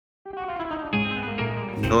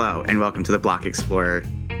Hello, and welcome to the Block Explorer.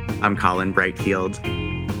 I'm Colin Brightfield.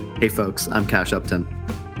 Hey folks, I'm Cash Upton.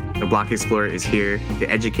 The Block Explorer is here to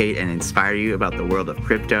educate and inspire you about the world of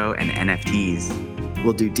crypto and NFTs.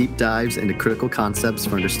 We'll do deep dives into critical concepts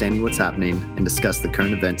for understanding what's happening and discuss the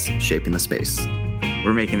current events shaping the space.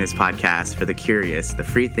 We're making this podcast for the curious, the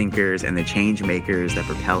free thinkers, and the change makers that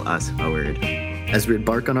propel us forward. As we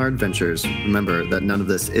embark on our adventures, remember that none of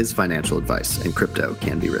this is financial advice and crypto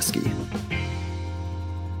can be risky.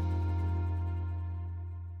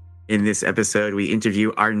 In this episode, we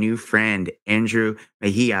interview our new friend, Andrew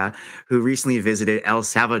Mejia, who recently visited El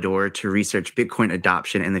Salvador to research Bitcoin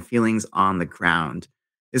adoption and the feelings on the ground.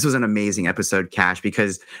 This was an amazing episode, Cash,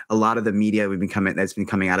 because a lot of the media that's been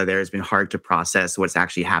coming out of there has been hard to process what's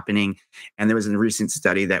actually happening. And there was a recent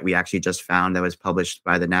study that we actually just found that was published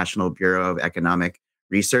by the National Bureau of Economic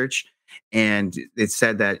Research. And it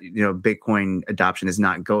said that, Bitcoin adoption is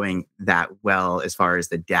not going that well as far as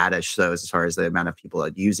the data shows, as far as the amount of people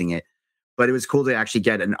using it. But it was cool to actually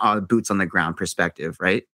get an boots on the ground perspective,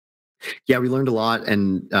 right? Yeah, we learned a lot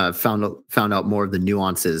and found out more of the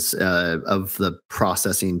nuances of the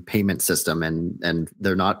processing payment system, and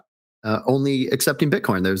they're not only accepting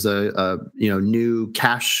Bitcoin. There's a new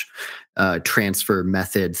cash transfer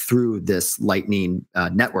method through this Lightning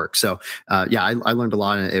network. So I learned a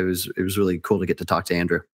lot, and it was really cool to get to talk to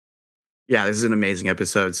Andrew. Yeah, this is an amazing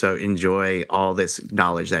episode. So enjoy all this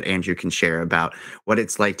knowledge that Andrew can share about what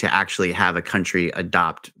it's like to actually have a country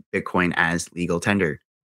adopt Bitcoin as legal tender.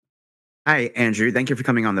 Hi, Andrew. Thank you for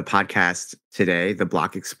coming on the podcast today, the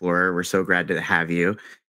Block Explorer. We're so glad to have you.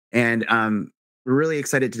 And we're really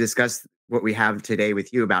excited to discuss what we have today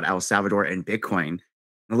with you about El Salvador and Bitcoin.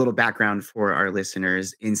 A little background for our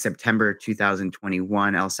listeners. In September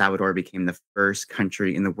 2021, El Salvador became the first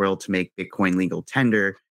country in the world to make Bitcoin legal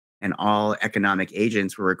tender, and all economic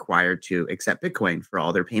agents were required to accept Bitcoin for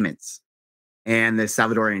all their payments. And the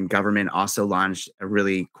Salvadorian government also launched a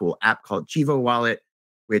really cool app called Chivo Wallet,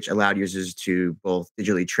 which allowed users to both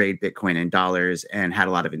digitally trade Bitcoin and dollars and had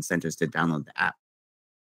a lot of incentives to download the app.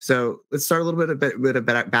 So let's start a little bit of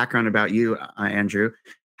background about you, Andrew.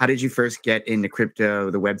 How did you first get into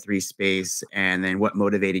crypto, the Web3 space, and then what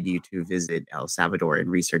motivated you to visit El Salvador and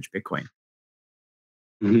research Bitcoin?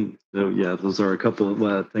 So yeah, those are a couple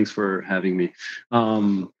of. Thanks for having me.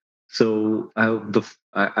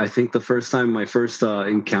 I think the first time, my first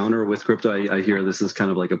encounter with crypto, I hear this is kind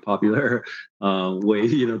of like a popular way,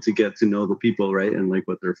 to get to know the people, right? And like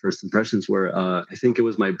what their first impressions were. I think it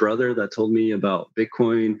was my brother that told me about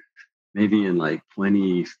Bitcoin, maybe in like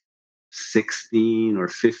 2016 or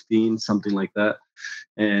 15, something like that.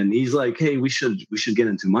 And he's like, "Hey, we should get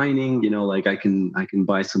into mining. Like I can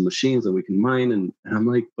buy some machines and we can mine." And I'm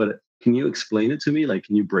like, "But can you explain it to me? Like,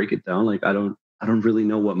 can you break it down? Like, I don't really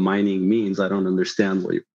know what mining means. I don't understand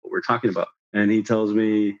what we're talking about." And he tells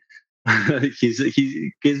me,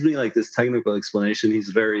 he gives me like this technical explanation. He's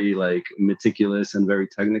very like meticulous and very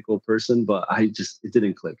technical person, but it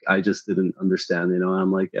didn't click. I just didn't understand, And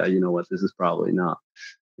I'm like, yeah, you know what? This is probably not,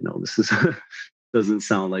 this is doesn't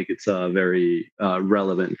sound like it's a very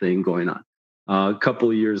relevant thing going on. A couple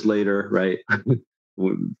of years later, right?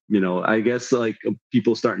 I guess like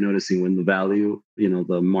people start noticing when the value,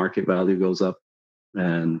 the market value goes up.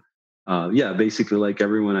 And basically like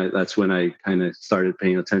everyone, that's when I kind of started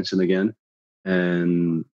paying attention again.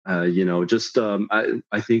 And, I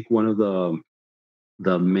think one of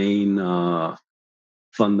the main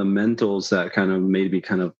fundamentals that kind of made me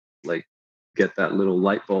kind of like get that little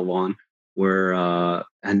light bulb on were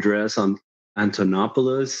Andreas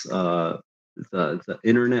Antonopoulos, the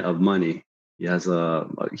Internet of Money. He has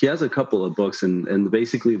a couple of books, and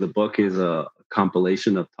basically the book is a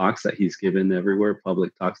compilation of talks that he's given everywhere,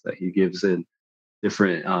 public talks that he gives in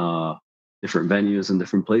different venues and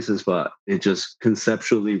different places. But it just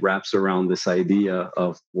conceptually wraps around this idea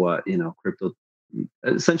of what crypto,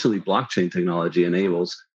 essentially blockchain technology,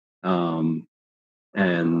 enables. And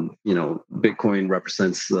Bitcoin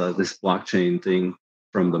represents this blockchain thing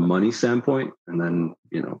from the money standpoint, and then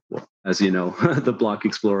as the Block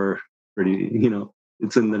Explorer, pretty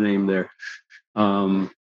it's in the name there. So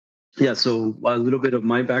a little bit of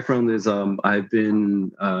my background is I've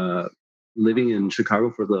been living in Chicago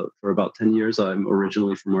for about 10 years. I'm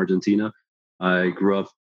originally from Argentina. I grew up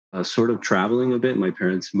sort of traveling a bit. My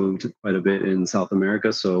parents moved quite a bit in South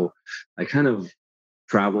America, so I kind of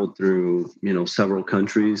traveled through several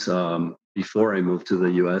countries before I moved to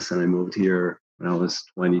the U.S. and I moved here when I was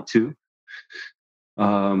 22.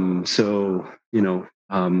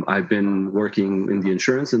 I've been working in the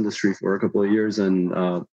insurance industry for a couple of years, and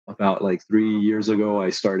about like 3 years ago, I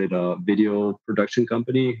started a video production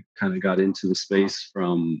company. Kind of got into the space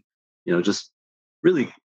from, just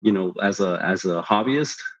really, as a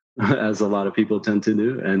hobbyist, as a lot of people tend to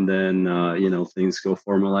do, and then things go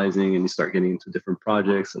formalizing, and you start getting into different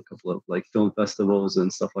projects, a couple of like film festivals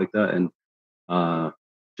and stuff like that, and uh,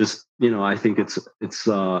 just I think it's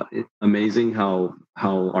amazing how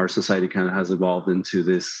our society kind of has evolved into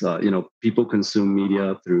this. People consume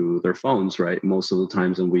media through their phones, right, most of the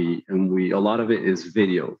times, and we a lot of it is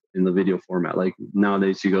video, in the video format. Like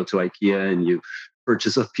nowadays, you go to IKEA and you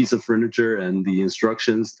purchase a piece of furniture, and the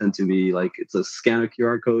instructions tend to be like, it's a scan a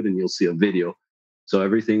QR code and you'll see a video. So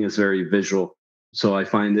everything is very visual. So I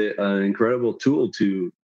find it an incredible tool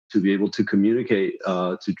to be able to communicate,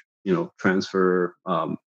 to transfer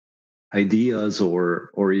ideas,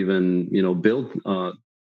 or even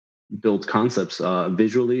build concepts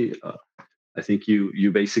visually. I think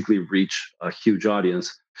you basically reach a huge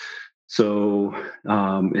audience. So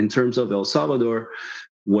in terms of El Salvador,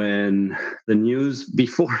 when the news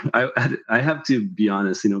before I have to be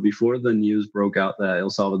honest, before the news broke out that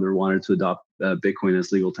El Salvador wanted to adopt Bitcoin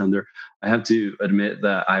as legal tender, I have to admit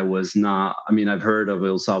that I was not. I mean, I've heard of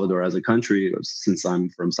El Salvador as a country since I'm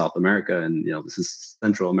from South America, and this is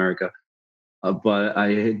Central America, but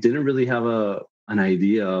I didn't really have an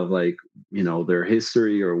idea of, like, their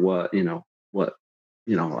history, or what I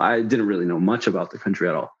didn't really know much about the country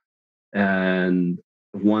at all. And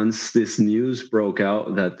once this news broke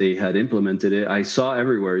out that they had implemented it, I saw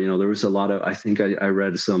everywhere, there was a lot of, I think I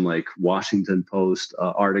read some like Washington Post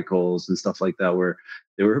articles and stuff like that, where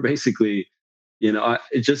they were basically,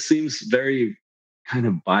 it just seems very kind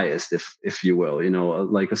of biased, if you will,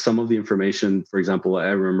 like some of the information. For example, I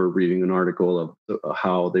remember reading an article of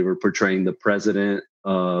how they were portraying the president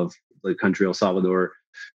of the country, El Salvador,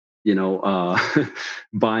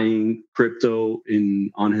 buying crypto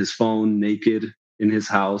on his phone, naked in his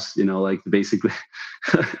house, like basically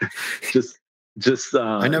just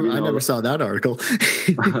I never saw that article.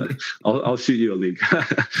 I'll shoot you a link.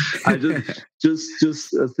 I just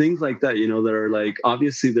things like that, that are like,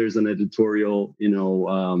 obviously there's an editorial,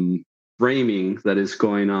 framing that is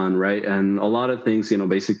going on, right? And a lot of things,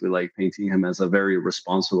 basically like painting him as a very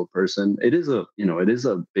responsible person. It is a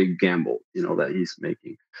big gamble, that he's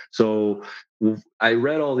making. So I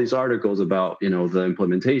read all these articles about, the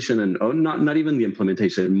implementation, and not even the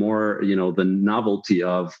implementation, more, the novelty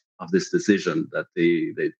of this decision that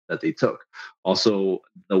they took. Also,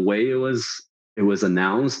 the way it was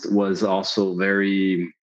announced was also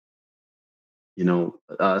very,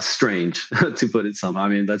 strange, to put it some. I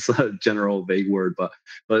mean, that's a general vague word, but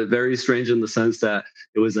very strange in the sense that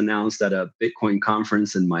it was announced at a Bitcoin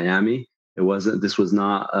conference in Miami. This was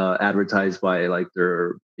not advertised by like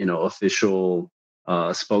their, official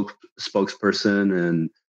spokesperson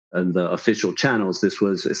and the official channels. This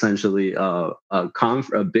was essentially a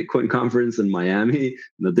Bitcoin conference in Miami,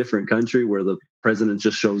 in a different country, where the president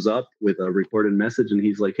just shows up with a recorded message, and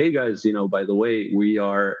he's like, "Hey guys, by the way, we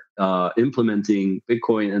are implementing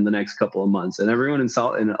Bitcoin in the next couple of months." And everyone in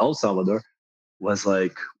El Salvador was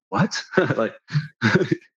like, "What? like,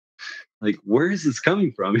 like, where is this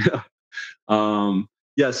coming from?" So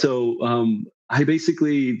I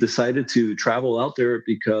basically decided to travel out there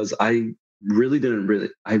because I really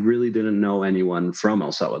didn't know anyone from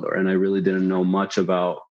El Salvador, and I really didn't know much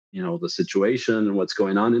about, the situation and what's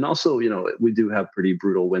going on. And also, we do have pretty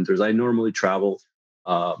brutal winters. I normally travel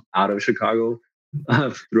out of Chicago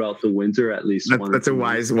throughout the winter, at least. That's a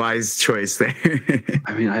wise choice there.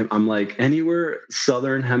 I mean, I'm like, anywhere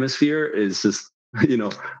Southern Hemisphere is just,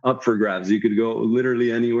 up for grabs. You could go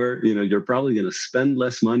literally anywhere. You're probably going to spend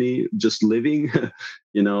less money just living,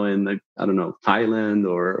 in, like, I don't know, Thailand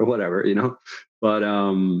or whatever, But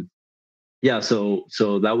yeah, so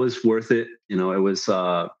that was worth it. It was,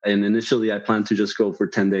 and initially I planned to just go for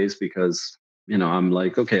 10 days because, I'm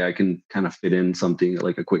like, okay, I can kind of fit in something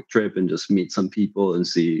like a quick trip and just meet some people and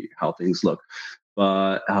see how things look.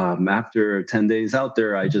 But after 10 days out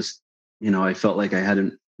there, I just, I felt like I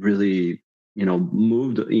hadn't really,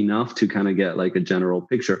 moved enough to kind of get like a general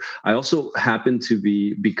picture. I also happened to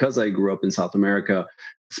be, because I grew up in South America,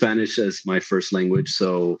 Spanish as my first language.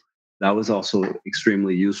 So that was also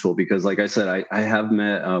extremely useful because, like I said, I have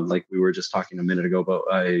met, like we were just talking a minute ago, but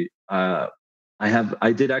I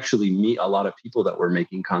did actually meet a lot of people that were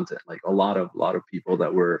making content, like a lot of people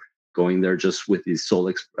that were going there just with the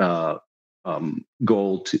sole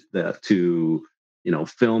goal to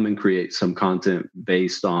film and create some content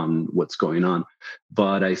based on what's going on.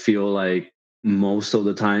 But I feel like most of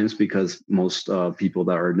the times, because most people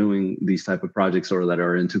that are doing these type of projects or that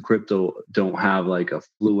are into crypto don't have like a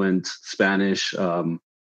fluent Spanish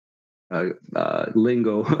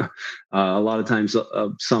lingo. A lot of times,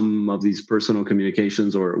 some of these personal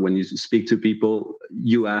communications, or when you speak to people,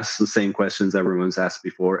 you ask the same questions everyone's asked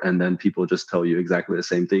before, and then people just tell you exactly the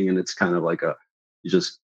same thing, and it's kind of like you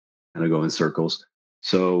just kind of go in circles.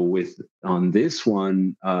 So with on this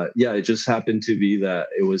one, yeah, it just happened to be that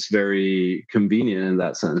it was very convenient in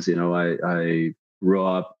that sense. I grew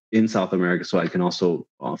up in South America, so I can also,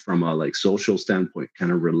 from a like social standpoint,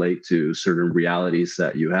 kind of relate to certain realities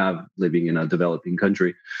that you have living in a developing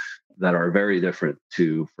country that are very different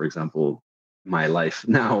to, for example, my life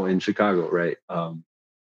now in Chicago, right?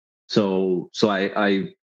 So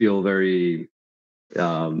I feel very,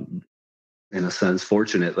 in a sense,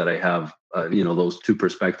 fortunate that I have those two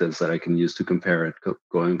perspectives that I can use to compare and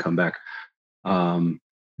go and come back. Um,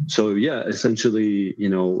 so yeah, essentially,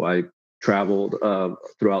 I traveled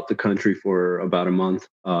throughout the country for about a month,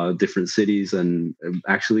 different cities, and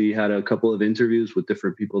actually had a couple of interviews with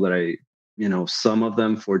different people that some of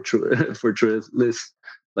them for for list,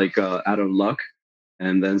 like out of luck,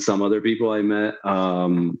 and then some other people I met,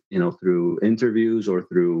 through interviews or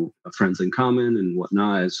through friends in common and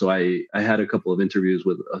whatnot. So I had a couple of interviews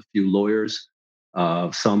with a few lawyers.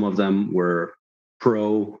 Some of them were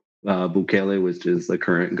pro Bukele, which is the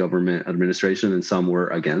current government administration, and some were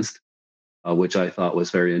against, which I thought was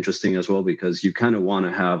very interesting as well, because you kind of want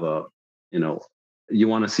to have you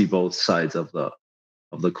want to see both sides of the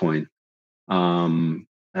coin.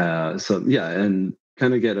 So yeah, and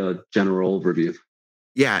kind of get a general overview.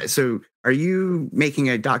 Yeah. So, are you making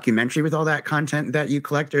a documentary with all that content that you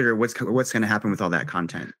collected, or what's going to happen with all that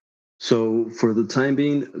content? So for the time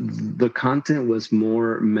being, the content was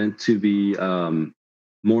more meant to be,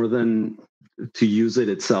 more than to use it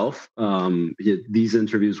itself. These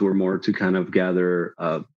interviews were more to kind of gather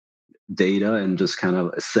data and just kind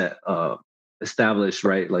of establish,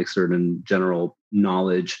 right, like certain general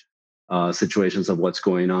knowledge situations of what's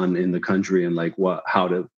going on in the country, and like how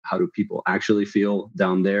do people actually feel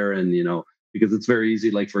down there. And because it's very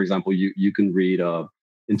easy, like for example, you can read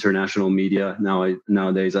international media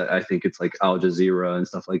nowadays. I think it's like Al Jazeera and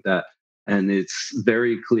stuff like that, and it's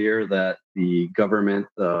very clear that the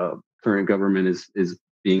current government is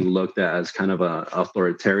being looked at as kind of a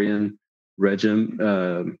authoritarian regime.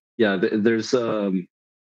 Yeah, there's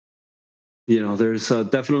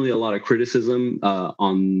definitely a lot of criticism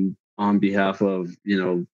on behalf of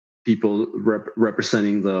people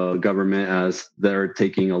representing the government, as they're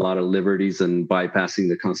taking a lot of liberties and bypassing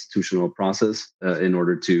the constitutional process in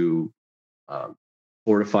order to uh,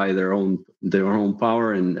 fortify their own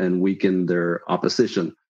power and weaken their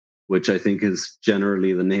opposition, which I think is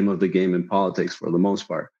generally the name of the game in politics for the most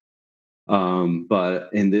part. But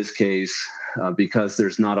in this case, because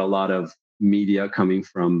there's not a lot of media coming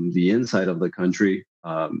from the inside of the country,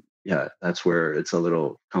 yeah, that's where it's a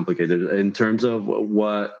little complicated. In terms of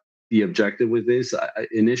what the objective with this,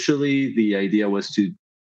 initially the idea was to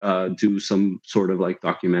do some sort of like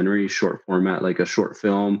documentary, short format, like a short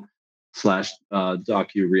film slash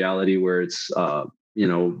docu reality, where it's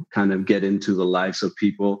kind of get into the lives of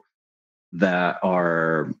people that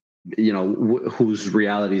are whose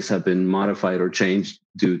realities have been modified or changed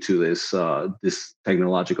due to this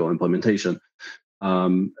technological implementation.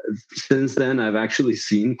 Since then, I've actually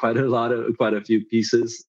seen quite a few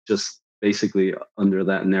pieces just basically under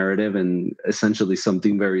that narrative, and essentially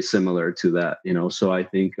something very similar to that. So I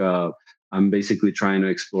think I'm basically trying to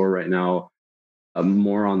explore right now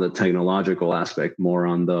more on the technological aspect, more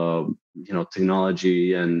on the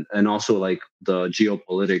technology, and also like the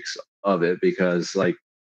geopolitics of it, because like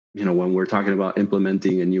when we're talking about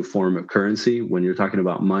implementing a new form of currency, when you're talking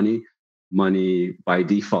about money by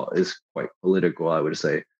default is quite political, I would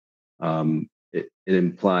say. It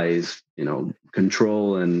implies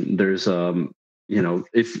control, and there's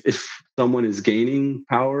if someone is gaining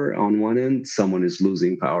power on one end, someone is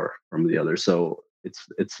losing power from the other. So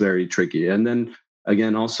it's very tricky. And then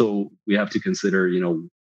again, also we have to consider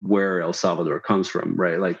where El Salvador comes from,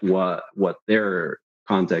 right? Like what their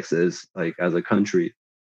context is like as a country,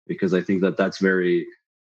 because I think that's very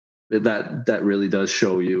that really does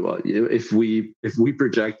show you if we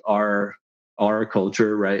project our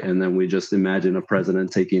culture, right, and then we just imagine a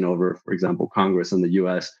president taking over, for example, Congress in the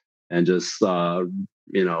U.S. and just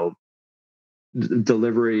you know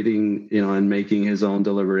deliberating, and making his own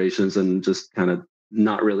deliberations, and just kind of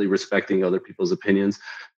not really respecting other people's opinions,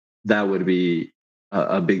 that would be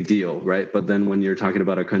a big deal, right? But then when you're talking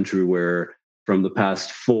about a country where from the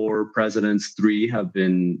past four presidents, three have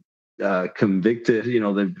been convicted.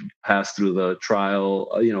 They've passed through the trial,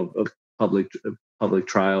 a public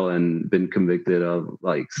trial, and been convicted of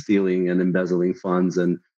like stealing and embezzling funds.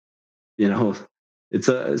 And you know, it's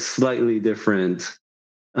a slightly different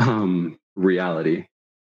reality.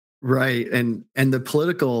 Right. And the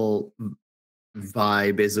political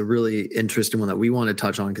vibe is a really interesting one that we want to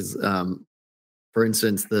touch on because for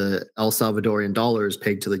instance, the El Salvadorian dollar is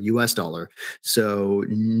pegged to the US dollar. So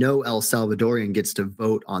no El Salvadorian gets to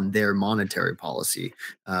vote on their monetary policy.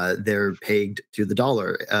 They're pegged to the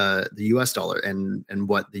dollar, the US dollar, and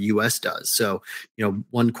what the US does. So,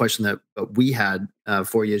 one question that we had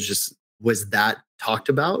for you is just, was that talked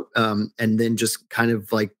about? And then just kind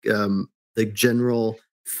of like the general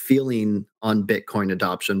feeling on Bitcoin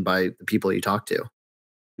adoption by the people you talk to.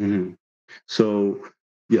 Mhm. So,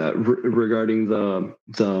 yeah, regarding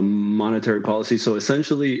the monetary policy. So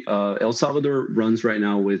essentially, El Salvador runs right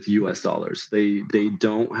now with U.S. dollars. They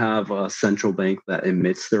don't have a central bank that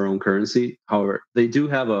emits their own currency. However, they do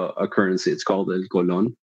have a currency. It's called el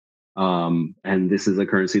colón, and this is a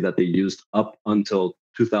currency that they used up until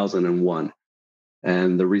 2001.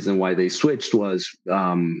 And the reason why they switched was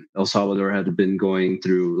El Salvador had been going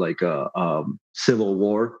through like a civil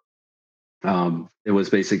war. It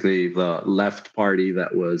was basically the left party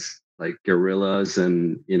that was like guerrillas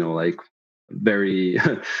and like very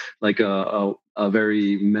like a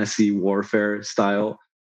very messy warfare style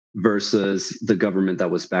versus the government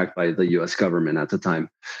that was backed by the US government at the time.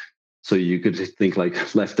 So you could think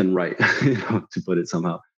like left and right, to put it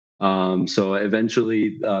somehow. So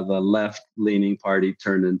eventually, the left-leaning party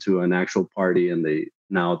turned into an actual party, and they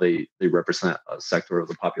represent a sector of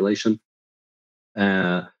the population.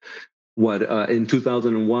 Uh, what In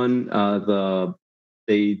 2001,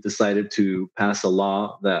 they decided to pass a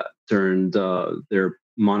law that turned their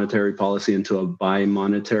monetary policy into a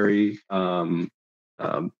bi-monetary um,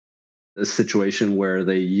 a situation where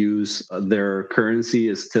they use their currency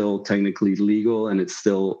is still technically legal and it's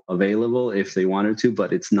still available if they wanted to,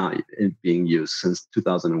 but it's not being used since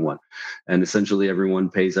 2001. And essentially everyone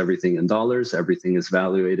pays everything in dollars. Everything is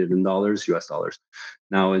valuated in dollars, US dollars.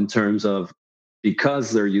 Now, in terms of,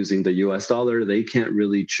 because they're using the US dollar, they can't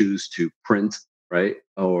really choose to print, right?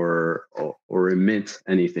 Or emit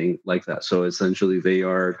anything like that. So essentially they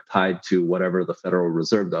are tied to whatever the Federal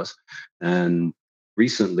Reserve does. And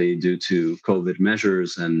recently, due to COVID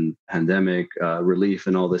measures and pandemic relief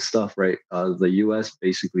and all this stuff, right? The U.S.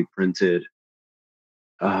 basically printed,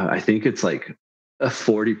 I think it's like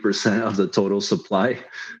 40% of the total supply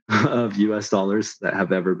of U.S. dollars that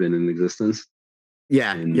have ever been in existence.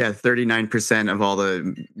 Yeah, And yeah, 39% of all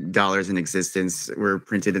the dollars in existence were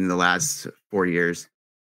printed in the last 4 years.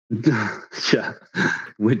 yeah,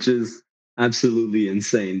 which is absolutely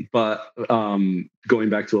insane. But going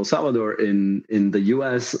back to El Salvador, in the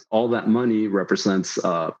U.S., all that money represents,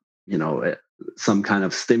 some kind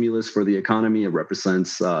of stimulus for the economy. It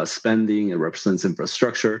represents spending. It represents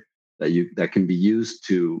infrastructure that can be used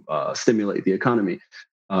to stimulate the economy.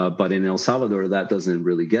 But in El Salvador, that doesn't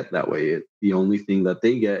really get that way. The only thing that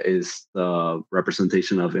they get is the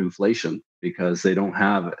representation of inflation, because they don't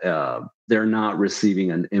have, they're not receiving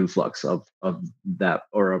an influx of that,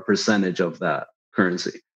 or a percentage of that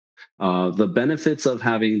currency. The benefits of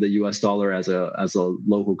having the U.S. dollar as a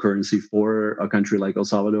local currency for a country like El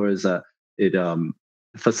Salvador is that it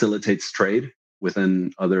facilitates trade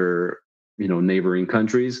within other neighboring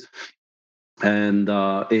countries. And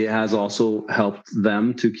it has also helped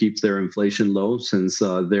them to keep their inflation low, since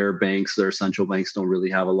their central banks don't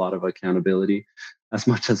really have a lot of accountability as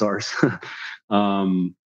much as ours.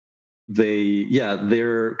 um,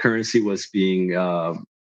 their currency was being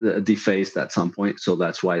defaced at some point, so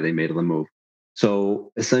that's why they made the move.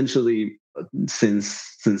 So essentially,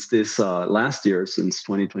 since this last year, since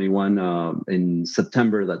 2021, in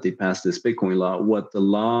September, that they passed this Bitcoin law, what the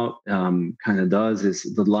law kind of does is,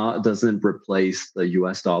 the law doesn't replace the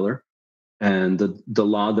US dollar. And the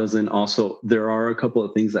law doesn't also, there are a couple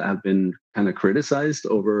of things that have been kind of criticized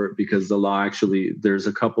over, because the law actually, there's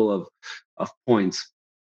a couple of points.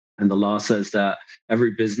 And the law says that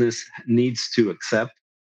every business needs to accept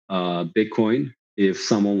Bitcoin if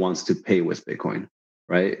someone wants to pay with Bitcoin,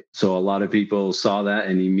 right? So a lot of people saw that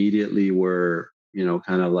and immediately were,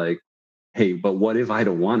 kind of like, hey, but what if I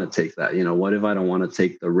don't want to take that? What if I don't want to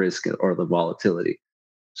take the risk or the volatility?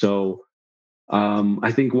 So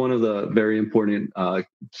I think one of the very important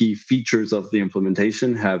key features of the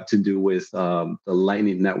implementation have to do with the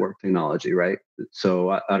Lightning Network technology, right? So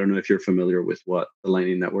I don't know if you're familiar with what the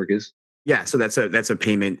Lightning Network is. Yeah, so that's a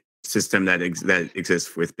payment system that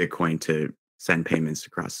exists with Bitcoin to send payments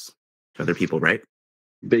across to other people, right?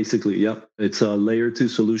 Basically, yep. It's a layer two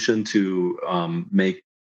solution to make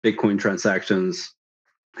Bitcoin transactions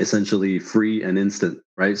essentially free and instant,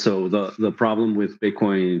 right? So the problem with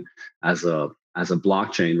Bitcoin as a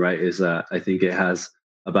blockchain, right, is that I think it has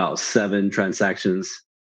about 7 transactions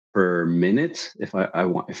per minute. If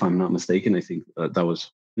I'm not mistaken, I think that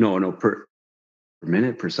was no per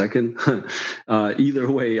minute per second.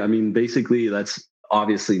 Either way, I mean, basically that's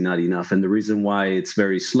obviously not enough, and the reason why it's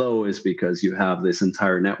very slow is because you have this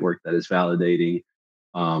entire network that is validating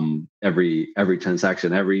every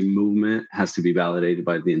transaction. Every movement has to be validated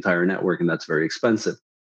by the entire network, and that's very expensive.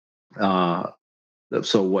 uh,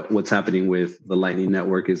 so what's happening with the Lightning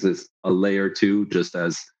Network is this a layer two, just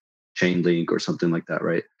as Chainlink or something like that,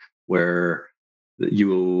 right? Where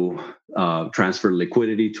you transfer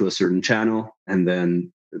liquidity to a certain channel, and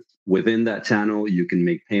then within that channel, you can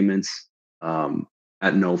make payments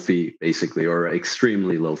at no fee, basically, or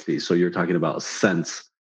extremely low fee. So you're talking about cents,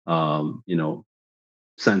 you know,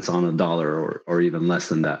 cents on a dollar, or even less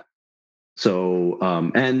than that. So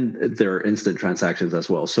and there are instant transactions as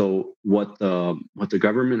well. So what the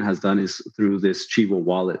government has done is, through this Chivo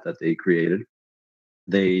wallet that they created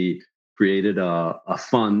a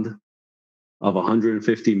fund of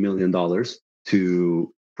 $150 million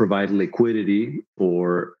to provide liquidity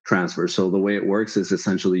for transfer. So the way it works is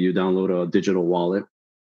essentially you download a digital wallet.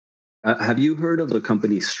 Have you heard of the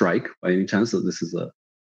company Strike by any chance? So this is a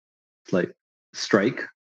like Strike.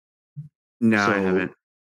 No, I So haven't.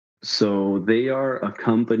 So they are a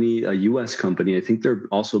company, a US company. I think they're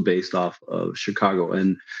also based off of Chicago.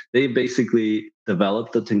 And they basically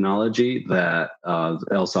developed the technology that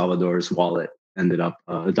El Salvador's wallet ended up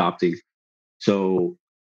adopting. So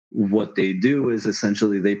what they do is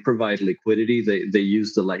essentially they provide liquidity. They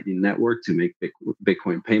use the Lightning Network to make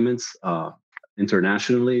Bitcoin payments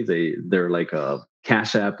internationally. They're like a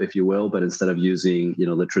cash app, if you will, but instead of using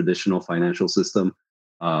the traditional financial system,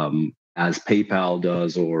 as PayPal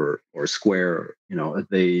does, or Square,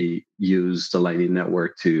 they use the Lightning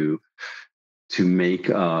Network to make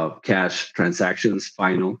cash transactions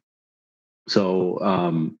final.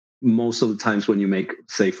 So most of the times when you make,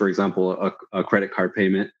 say, for example, a credit card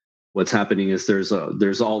payment, what's happening is there's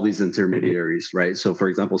all these intermediaries, right? So, for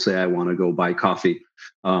example, say I want to go buy coffee.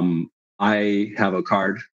 I have a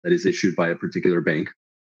card that is issued by a particular bank.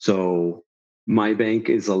 So my bank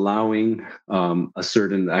is allowing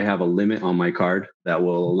I have a limit on my card that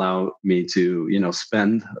will allow me to,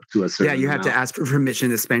 spend to a Yeah, certain you have to amount. ask for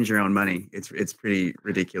permission to spend your own money. It's pretty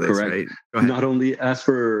ridiculous, Correct. right? Go ahead. Not only ask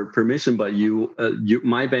for permission, but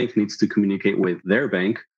my bank needs to communicate with their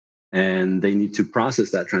bank, and they need to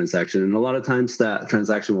process that transaction. And a lot of times, that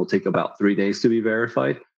transaction will take about 3 days to be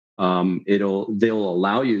verified. They'll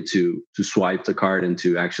allow you to swipe the card and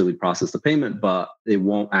to actually process the payment, but it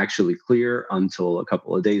won't actually clear until a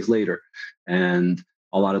couple of days later. And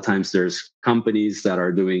a lot of times, there's companies that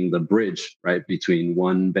are doing the bridge, right, between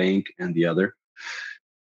one bank and the other.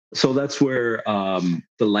 So that's where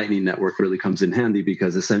the Lightning Network really comes in handy,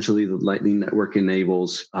 because essentially the Lightning Network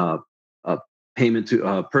enables a payment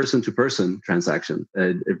to person-to-person transaction.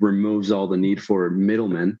 It removes all the need for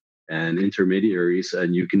middlemen and intermediaries,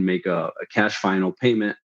 and you can make a cash final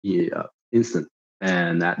payment instant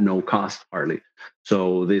and at no cost hardly.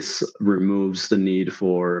 So this removes the need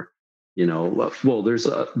for well, there's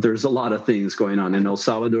a lot of things going on in El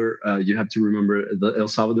Salvador. You have to remember that El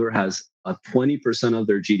Salvador has 20% of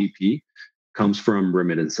their GDP comes from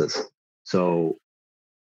remittances. So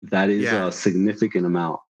that is Yeah. a significant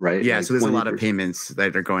amount, right? Yeah, Like so there's a lot of 20%. payments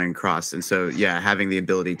that are going across, and so yeah, having the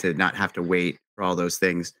ability to not have to wait for all those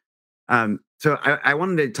things. So I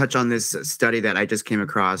wanted to touch on this study that I just came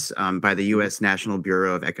across by the U.S. National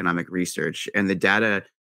Bureau of Economic Research, and the data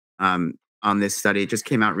on this study, it just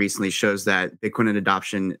came out recently, shows that Bitcoin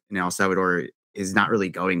adoption in El Salvador is not really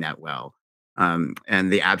going that well.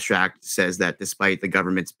 And the abstract says that despite the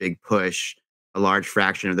government's big push, a large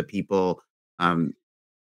fraction of the people um,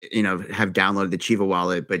 have downloaded the Chiva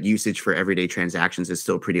wallet, but usage for everyday transactions is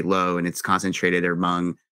still pretty low, and it's concentrated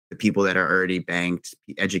among the people that are already banked,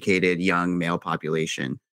 educated, young male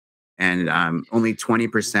population. And only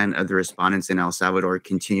 20% of the respondents in El Salvador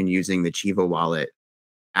continued using the Chiva wallet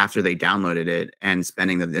after they downloaded it and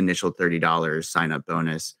spending the initial $30 sign up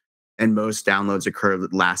bonus. And most downloads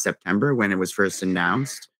occurred last September when it was first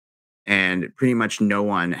announced. And pretty much no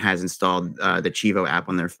one has installed the Chivo app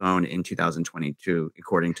on their phone in 2022,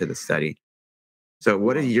 according to the study. So,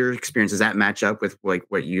 what are Wow. your experiences? Does that match up with like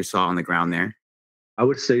what you saw on the ground there? I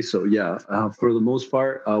would say so. Yeah. For the most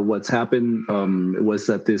part, what's happened was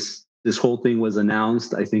that this whole thing was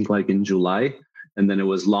announced, I think, like in July, and then it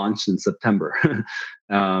was launched in September,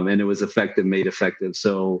 and it was made effective.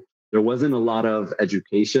 So there wasn't a lot of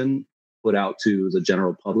education put out to the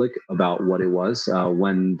general public about what it was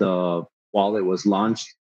when the wallet was launched.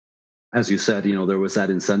 As you said, there was that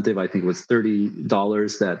incentive. I think it was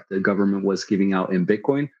 $30 that the government was giving out in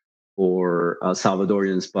Bitcoin for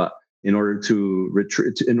Salvadorians. But in order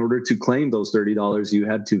to claim those $30, you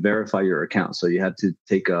had to verify your account. So you had to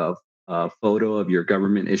take a photo of your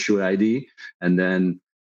government issued ID, and then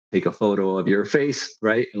take a photo of your face,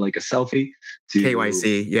 right, like a selfie.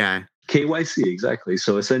 KYC, yeah. KYC, exactly.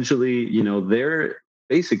 So essentially, they're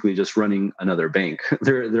basically just running another bank.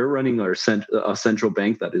 They're running a central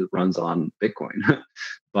bank that runs on Bitcoin,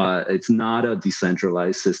 but it's not a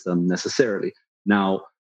decentralized system necessarily. Now,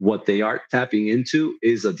 what they are tapping into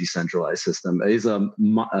is a decentralized system, is a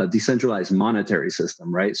decentralized monetary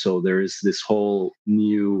system, right? So there is this whole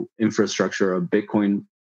new infrastructure of Bitcoin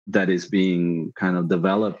that is being kind of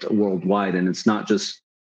developed worldwide, and it's not just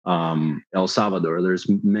El Salvador. There's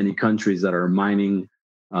many countries that are mining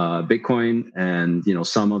Bitcoin, and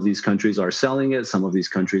some of these countries are selling it, some of these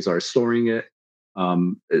countries are storing it.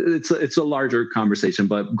 It's a larger conversation,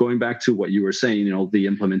 but going back to what you were saying, the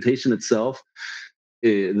implementation itself,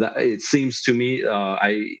 it seems to me,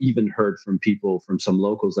 I even heard from some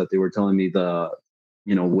locals that they were telling me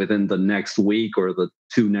within the next week or the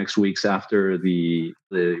 2 next weeks after the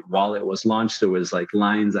wallet was launched, there was like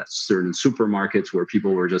lines at certain supermarkets where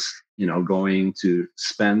people were just going to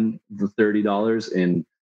spend the $30 in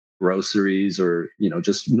groceries or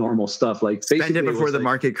just normal stuff, like spend it before the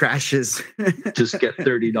market crashes. Just get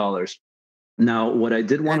 $30. Now, what I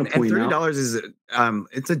did want to point out, $30 is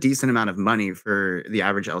it's a decent amount of money for the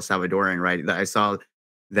average El Salvadoran, right? I saw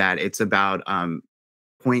that it's about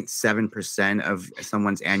 0.7% of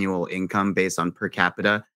someone's annual income based on per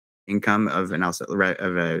capita income of a El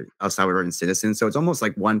Salvadoran citizen. So it's almost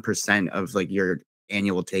like 1% of like your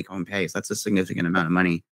annual take home pay. So that's a significant amount of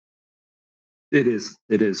money. It is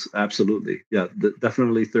absolutely, yeah.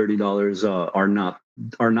 Definitely $30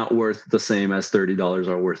 are not worth the same as $30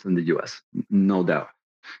 are worth in the U.S. No doubt.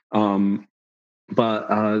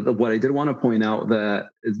 But what I did want to point out,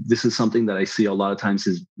 that this is something that I see a lot of times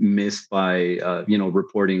is missed by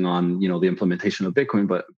reporting on the implementation of Bitcoin.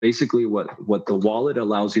 But basically, what the wallet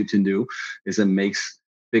allows you to do is it makes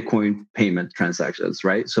Bitcoin payment transactions,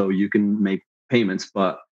 right? So you can make payments,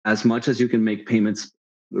 but as much as you can make payments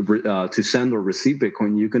to send or receive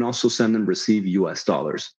Bitcoin, you can also send and receive US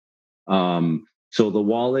dollars. So the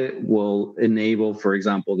wallet will enable, for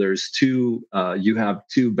example, you have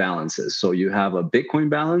two balances. So you have a Bitcoin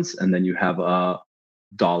balance, and then you have a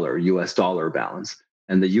US dollar balance.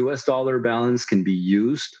 And the US dollar balance can be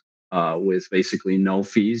used with basically no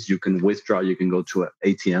fees. You can withdraw, you can go to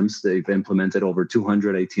ATMs. They've implemented over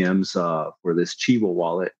 200 ATMs for this Chivo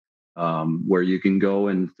wallet, where you can go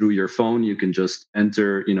and through your phone, you can just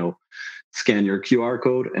enter, scan your QR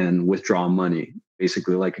code and withdraw money,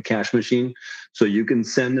 basically like a cash machine. So you can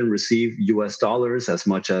send and receive US dollars as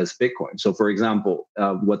much as Bitcoin. So for example,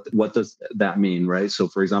 what does that mean, right? So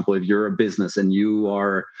for example, if you're a business and you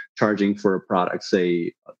are charging for a product,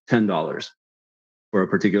 say $10 for a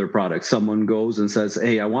particular product, someone goes and says,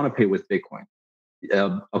 hey, I want to pay with Bitcoin.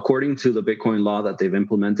 According to the Bitcoin law that they've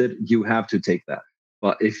implemented, you have to take that.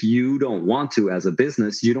 But if you don't want to, as a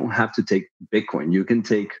business, you don't have to take Bitcoin. You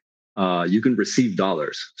can receive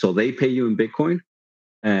dollars. So they pay you in Bitcoin,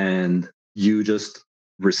 and you just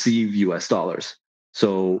receive US dollars.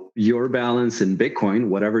 So your balance in Bitcoin,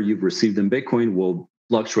 whatever you've received in Bitcoin, will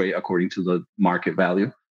fluctuate according to the market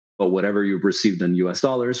value, but whatever you've received in US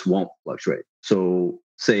dollars won't fluctuate. So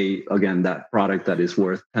say again, that product that is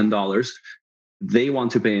worth $10, they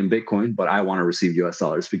want to pay in Bitcoin, but I want to receive US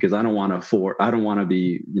dollars because I don't want to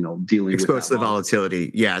be, dealing exposed to the volatility.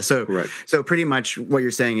 Yeah. So, correct. So pretty much what you're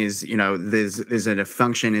saying is, there's a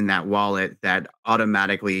function in that wallet that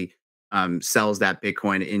automatically sells that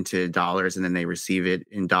Bitcoin into dollars, and then they receive it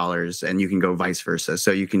in dollars, and you can go vice versa.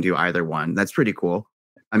 So you can do either one. That's pretty cool.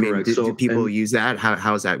 I mean, do people use that? How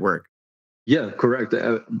does that work? Yeah, correct.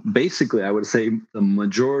 Basically, I would say the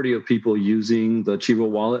majority of people using the Chivo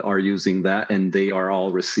wallet are using that, and they are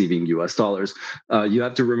all receiving US dollars. You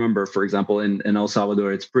have to remember, for example, in El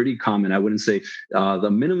Salvador, it's pretty common. I wouldn't say the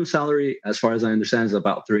minimum salary, as far as I understand, is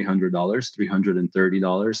about $300,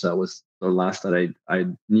 $330. That was the last that I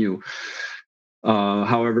knew.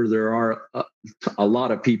 However, there are a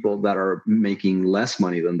lot of people that are making less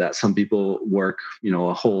money than that. Some people work,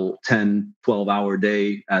 a whole 10, 12-hour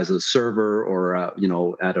day as a server or,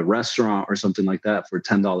 at a restaurant or something like that for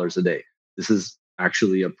 $10 a day. This is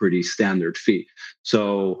actually a pretty standard fee.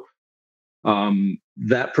 So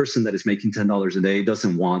that person that is making $10 a day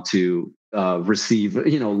doesn't want to receive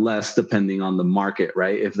less depending on the market,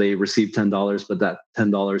 right? If they receive $10 but that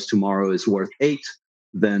 $10 tomorrow is worth 8,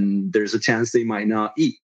 then there's a chance they might not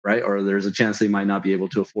eat, right? Or there's a chance they might not be able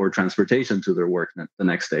to afford transportation to their work the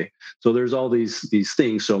next day. So there's all these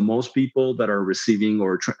things. So most people that are receiving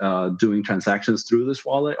or doing transactions through this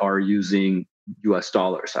wallet are using US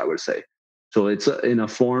dollars, I would say. So it's in a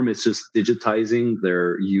form, it's just digitizing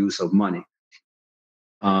their use of money.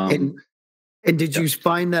 And did you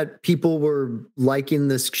find that people were liking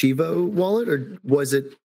this Chivo wallet, or was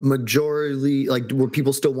it majority like were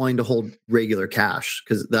people still wanting to hold regular cash?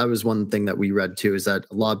 Because that was one thing that we read too, is that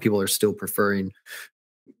a lot of people are still preferring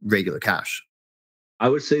regular cash. I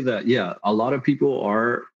would say that, yeah, a lot of people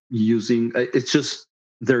are using it's just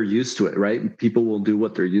they're used to it, right? People will do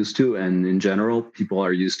what they're used to. And in general, people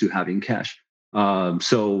are used to having cash.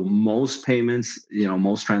 So most payments,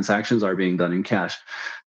 most transactions are being done in cash,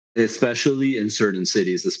 especially in certain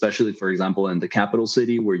cities, especially, for example, in the capital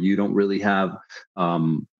city where you don't really have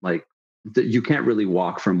you can't really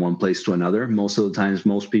walk from one place to another. Most of the times,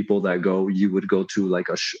 most people that go, you would go to like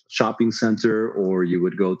a shopping center, or you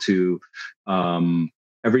would go to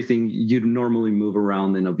everything. You'd normally move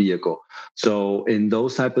around in a vehicle. So in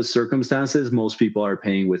those type of circumstances, most people are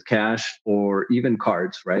paying with cash or even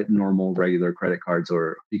cards, right? Normal, regular credit cards,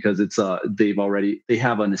 or because it's they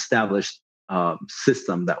have an established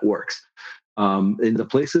system that works. In the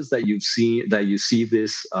places that you see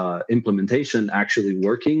this implementation actually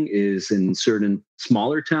working is in certain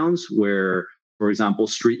smaller towns where, for example,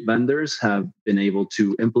 street vendors have been able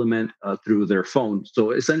to implement through their phone. So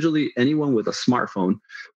essentially, anyone with a smartphone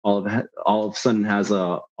all of a sudden has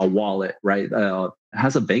a wallet, right?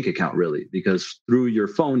 Has a bank account, really, because through your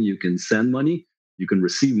phone you can send money, you can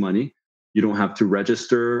receive money. You don't have to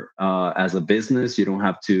register as a business. You don't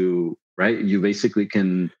have to, right? You basically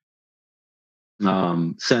can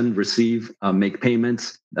send, receive, make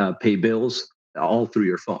payments, pay bills, all through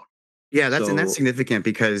your phone. Yeah, that's significant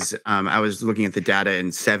because I was looking at the data,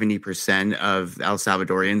 and 70% of El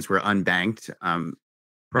Salvadorians were unbanked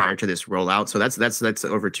prior to this rollout. So that's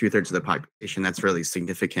over 2/3 of the population. That's really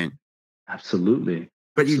significant. Absolutely.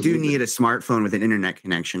 But you do need a smartphone with an internet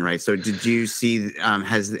connection, right? So did you see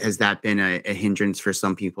has that been a hindrance for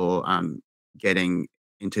some people getting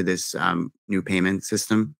into this new payment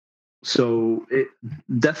system? So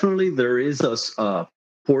definitely there is a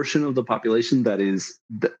portion of the population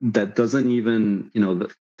that doesn't even,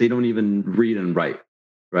 they don't even read and write,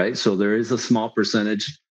 right? So there is a small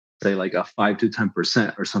percentage, say like a 5 to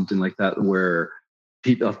 10% or something like that, where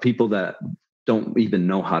people that don't even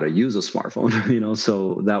know how to use a smartphone,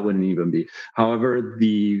 so that wouldn't even be. However,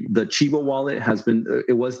 the Chivo wallet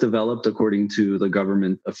it was developed according to the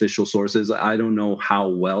government official sources. I don't know how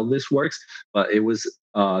well this works, but it was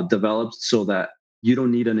developed so that you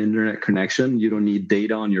don't need an internet connection, you don't need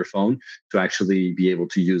data on your phone to actually be able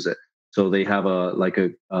to use it. So they have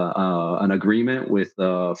an agreement with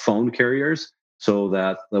phone carriers so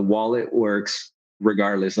that the wallet works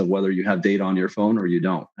regardless of whether you have data on your phone or you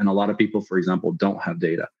don't. And a lot of people, for example, don't have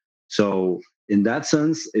data. So in that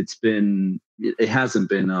sense, it hasn't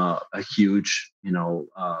been a huge,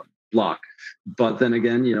 block. But then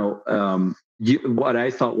again, what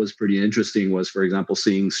I thought was pretty interesting was, for example,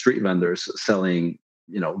 seeing street vendors selling,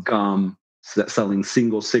 gum, selling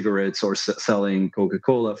single cigarettes, or selling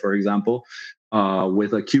Coca-Cola, for example,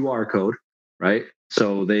 with a QR code, right?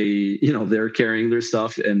 So they're carrying their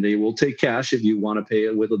stuff, and they will take cash. If you want to pay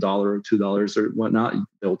it with $1 or $2 or whatnot,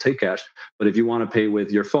 they'll take cash. But if you want to pay with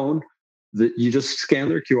your phone, you just scan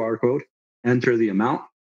their QR code, enter the amount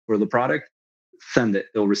for the product, send it.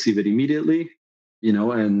 They'll receive it immediately,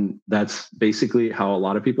 and that's basically how a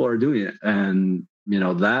lot of people are doing it. And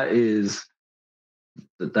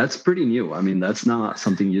that's pretty new. I mean, that's not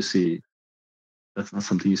something you see. That's not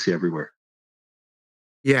something you see everywhere.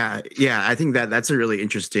 Yeah, I think that's a really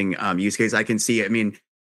interesting use case. I can see. I mean,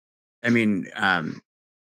 it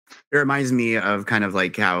reminds me of kind of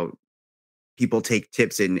like how people take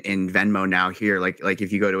tips in Venmo now here. Like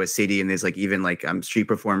if you go to a city and there's like even like street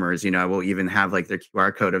performers, will even have like their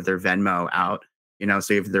QR code of their Venmo out.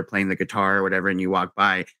 So if they're playing the guitar or whatever, and you walk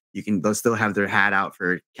by, they'll still have their hat out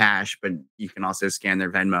for cash, but you can also scan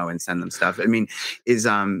their Venmo and send them stuff. I mean, is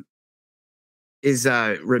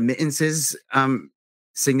remittances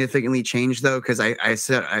significantly changed though? Because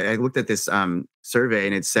I looked at this survey,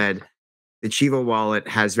 and it said the Chivo wallet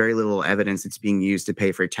has very little evidence it's being used to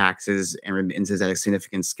pay for taxes and remittances at a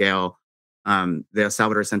significant scale. The El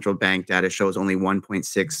Salvador Central Bank data shows only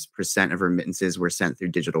 1.6% of remittances were sent through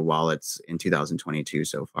digital wallets in 2022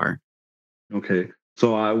 so far. Okay.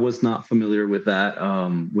 So I was not familiar with that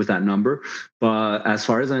number, but as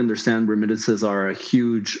far as I understand, remittances are a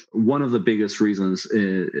huge one of the biggest reasons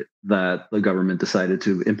that the government decided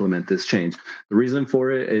to implement this change. The reason for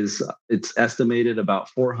it is it's estimated about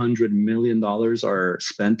 $400 million are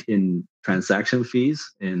spent in transaction fees,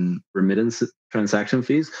 in remittance transaction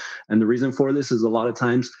fees, and the reason for this is a lot of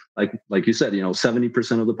times, like you said,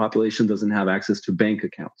 70% of the population doesn't have access to bank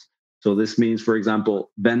accounts. So this means, for example,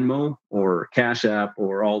 Venmo or Cash App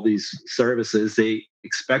or all these services, they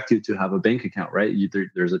expect you to have a bank account, right?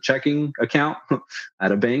 There's a checking account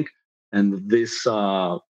at a bank, and this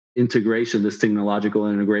integration, this technological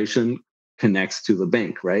integration, connects to the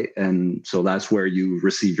bank, right? And so that's where you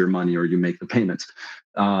receive your money or you make the payments.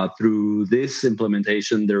 Through this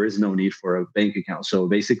implementation, there is no need for a bank account. So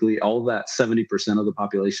basically, all that 70% of the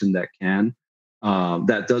population that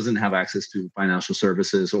doesn't have access to financial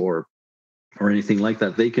services or anything like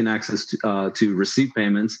that, they can access to receive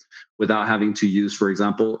payments without having to use, for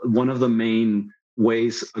example, one of the main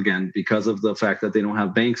ways, again, because of the fact that they don't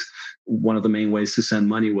have banks, one of the main ways to send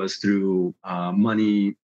money was through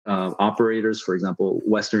money operators, for example,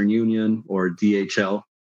 Western Union or DHL.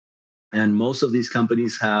 And most of these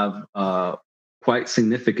companies have quite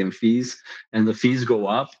significant fees, and the fees go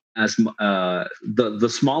up as the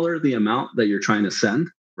smaller the amount that you're trying to send,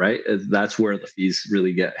 right? That's where the fees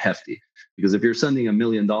really get hefty. Because if you're sending $1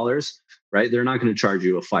 million, right, they're not going to charge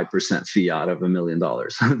you a 5% fee out of $1 million.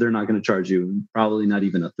 They're not going to charge you probably not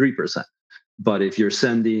even a 3%. But if you're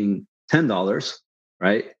sending $10,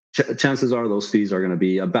 right, chances are those fees are going to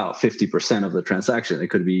be about 50% of the transaction. It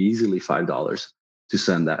could be easily $5 to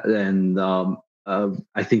send that. And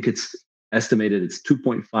I think it's estimated it's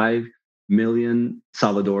 2.5 million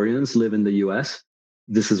Salvadorians live in the US.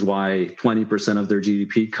 This is why 20% of their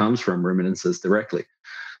GDP comes from remittances directly.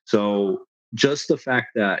 So just the fact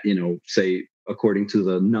that, say, according to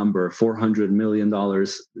the number, $400 million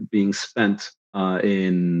being spent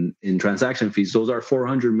in transaction fees, those are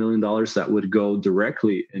 $400 million that would go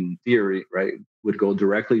directly, in theory, right, would go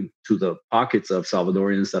directly to the pockets of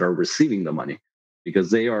Salvadorians that are receiving the money, because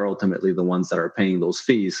they are ultimately the ones that are paying those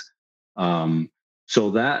fees.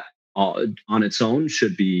 So that on its own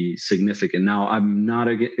should be significant. Now, I'm not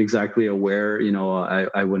exactly aware,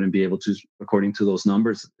 I wouldn't be able to, according to those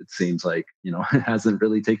numbers, it seems like, it hasn't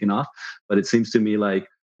really taken off, but it seems to me like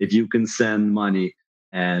if you can send money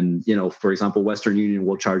and, for example, Western Union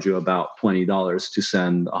will charge you about $20 to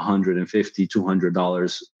send $150,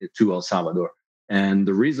 $200 to El Salvador. And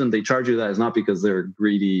the reason they charge you that is not because they're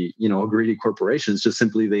greedy, greedy corporations, just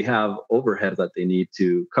simply they have overhead that they need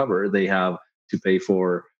to cover. They have to pay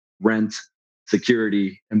for rent,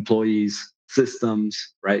 security, employees,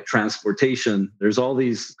 systems, right? Transportation. There's all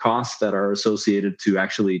these costs that are associated to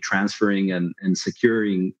actually transferring and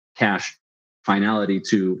securing cash finality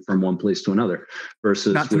from one place to another,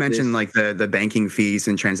 versus not to mention like the banking fees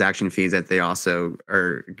and transaction fees that they also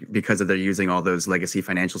are, because of they're using all those legacy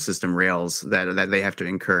financial system rails that they have to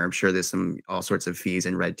incur. I'm sure there's all sorts of fees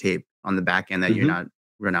and red tape on the back end that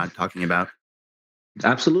we're not talking about.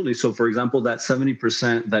 Absolutely. So, for example, that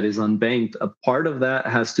 70% that is unbanked, a part of that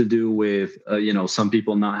has to do with, some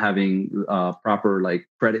people not having proper like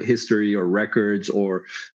credit history or records,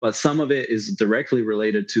 but some of it is directly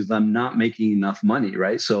related to them not making enough money,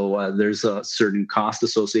 right? So there's a certain cost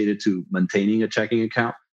associated to maintaining a checking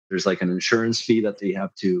account. There's like an insurance fee that they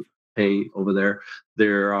have to pay over there.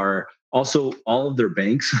 There are also, all of their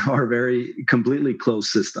banks are very completely closed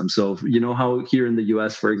systems. So, how here in the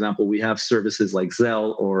US, for example, we have services like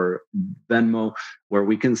Zelle or Venmo where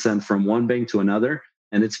we can send from one bank to another,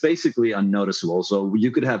 and it's basically unnoticeable. So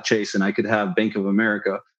you could have Chase and I could have Bank of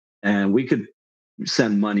America, and we could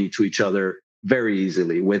send money to each other very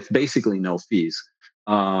easily with basically no fees.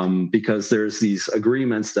 Because there's these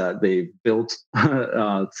agreements that they built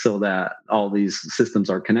so that all these systems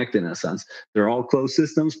are connected in a sense. They're all closed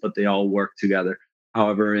systems, but they all work together.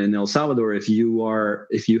 However, in El Salvador, if you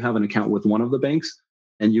have an account with one of the banks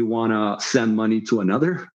and you want to send money to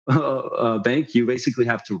another bank, you basically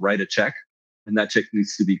have to write a check, and that check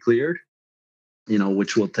needs to be cleared,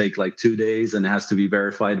 which will take like 2 days, and it has to be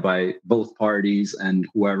verified by both parties and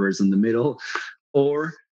whoever's in the middle.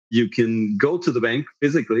 Or you can go to the bank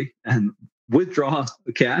physically and withdraw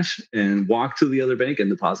the cash and walk to the other bank and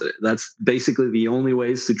deposit it. That's basically the only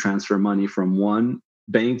ways to transfer money from one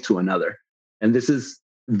bank to another. And this is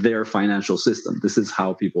their financial system. This is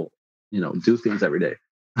how people, do things every day.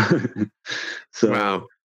 So, wow.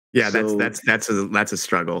 Yeah, that's a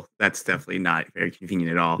struggle. That's definitely not very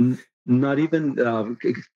convenient at all. Not even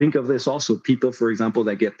think of this also. People, for example,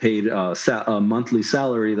 that get paid a monthly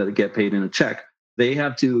salary that get paid in a check. they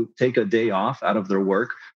have to take a day off out of their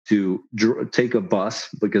work to take a bus,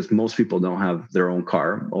 because most people don't have their own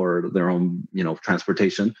car or their own,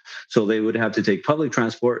 transportation. So they would have to take public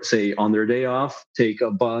transport, say on their day off, take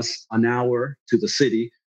a bus an hour to the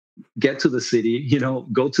city, get to the city,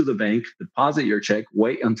 go to the bank, deposit your check,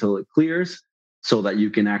 wait until it clears so that you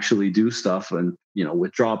can actually do stuff and,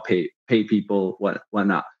 withdraw, pay people,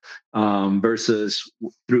 whatnot. Versus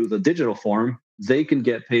through the digital form, they can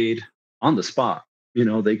get paid on the spot.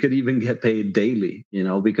 They could even get paid daily,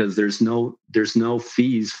 because there's no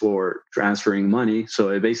fees for transferring money. So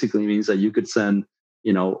it basically means that you could send,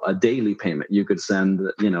 a daily payment. You could send,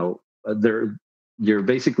 you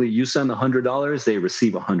send $100, they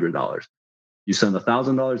receive $100. You send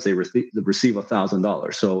 $1,000, they receive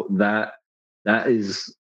 $1,000. So that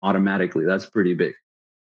is automatically, that's pretty big.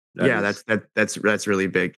 That's really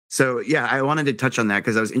big. So yeah, I wanted to touch on that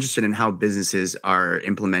because I was interested in how businesses are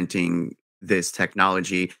implementing this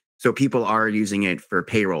technology. So people are using it for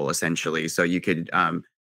payroll essentially. So you could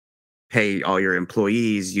pay all your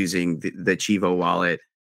employees using the Chivo wallet.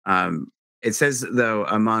 It says though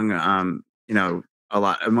among a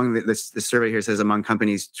lot among the survey here says among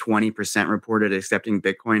companies 20% reported accepting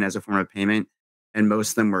Bitcoin as a form of payment, and most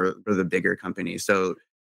of them were the bigger companies. So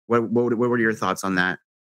what were your thoughts on that,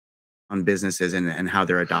 on businesses and how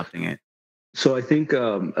they're adopting it? So I think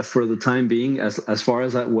for the time being, as far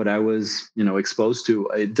as what I was exposed to,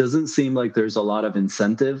 it doesn't seem like there's a lot of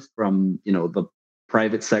incentive from the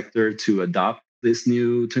private sector to adopt this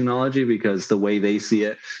new technology, because the way they see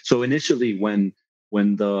it. So initially, when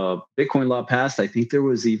the Bitcoin law passed, I think there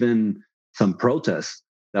was even some protests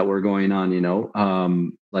that were going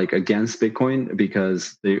on, like against Bitcoin,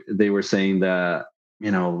 because they were saying that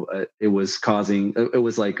it was causing, it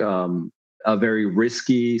was like a very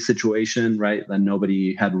risky situation, right? That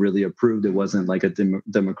nobody had really approved. It wasn't like a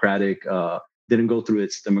democratic, didn't go through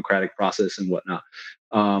its democratic process and whatnot.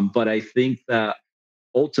 But I think that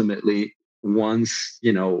ultimately, once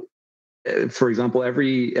for example,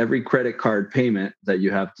 every credit card payment that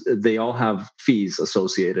you have, they all have fees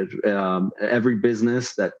associated. Every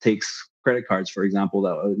business that takes credit cards, for example,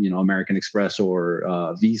 that American Express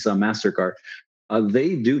or Visa, Mastercard,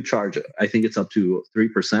 they do charge. I think it's up to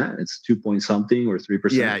 3%. It's 2 point something or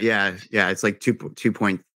 3%. Yeah. It's like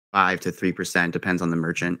 2.5 to 3%, depends on the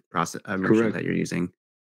merchant merchant that you're using.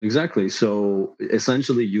 Exactly. So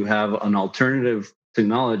essentially, you have an alternative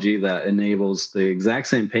technology that enables the exact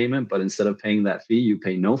same payment, but instead of paying that fee, you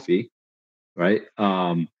pay no fee, right?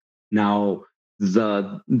 Now,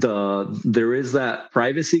 there is that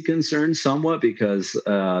privacy concern somewhat, because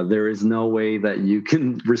there is no way that you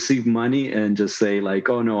can receive money and just say like,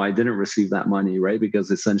 oh no, I didn't receive that money, right? Because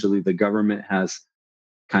essentially the government has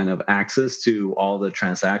kind of access to all the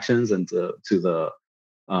transactions and to the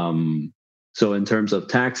so in terms of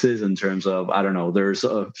taxes, in terms of, I don't know, there's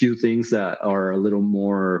a few things that are a little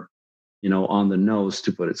more on the nose,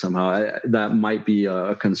 to put it somehow. That might be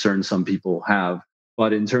a concern some people have.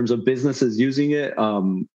 But in terms of businesses using it,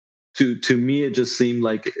 to me, it just seemed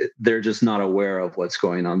like they're just not aware of what's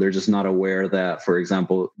going on. They're just not aware that, for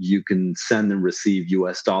example, you can send and receive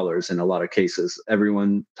US dollars in a lot of cases.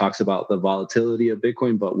 Everyone talks about the volatility of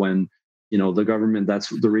Bitcoin, but when the government, that's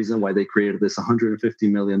the reason why they created this $150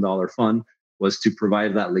 million fund, was to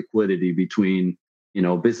provide that liquidity between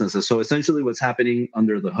businesses. So essentially what's happening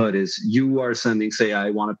under the hood is you are sending, say,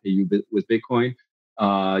 I want to pay you with Bitcoin.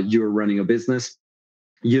 You're running a business.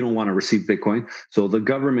 You don't want to receive Bitcoin. So the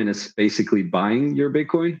government is basically buying your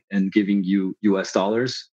Bitcoin and giving you US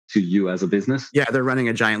dollars to you as a business. Yeah, they're running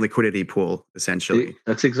a giant liquidity pool, essentially.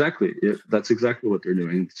 That's exactly what they're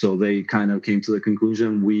doing. So they kind of came to the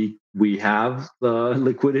conclusion, we have the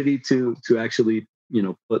liquidity to actually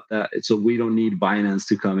put that, so we don't need Binance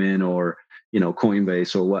to come in, or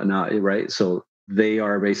Coinbase or whatnot, right? So they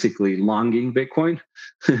are basically longing Bitcoin,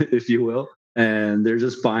 if you will, and they're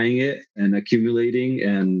just buying it and accumulating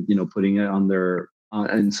and putting it on their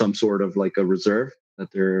in some sort of like a reserve that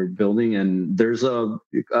they're building. And there's a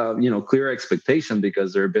clear expectation,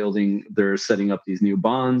 because they're setting up these new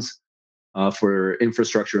bonds for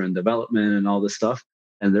infrastructure and development and all this stuff,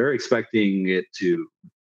 and they're expecting it to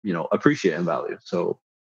appreciate in value. So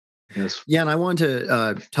yes. Yeah, and I want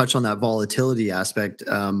to touch on that volatility aspect.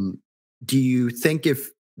 Do you think if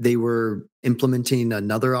they were implementing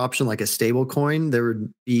another option like a stable coin, there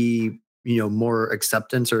would be more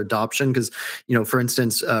acceptance or adoption? Because for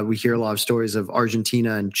instance, we hear a lot of stories of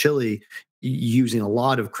Argentina and Chile using a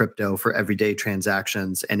lot of crypto for everyday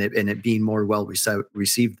transactions, and it being more well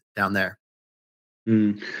received down there.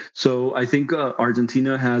 Mm. So I think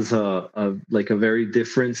Argentina has a very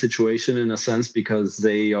different situation in a sense because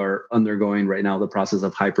they are undergoing right now the process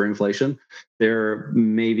of hyperinflation. They're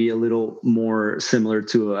maybe a little more similar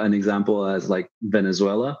to an example as like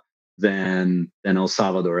Venezuela than El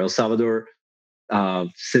Salvador. El Salvador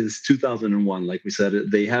since 2001, like we said,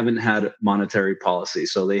 they haven't had monetary policy.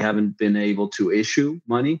 So they haven't been able to issue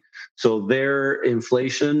money. So their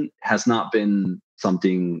inflation has not been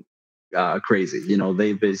something crazy.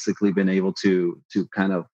 They've basically been able to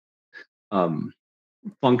kind of um,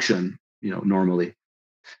 function, normally.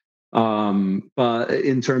 But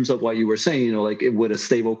in terms of what you were saying, like would a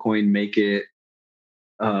stable coin make it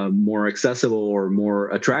more accessible or more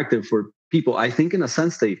attractive for people? I think in a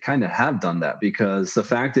sense they kind of have done that because the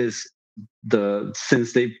fact is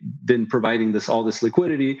since they've been providing this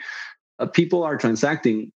liquidity, people are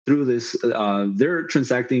transacting through this. They're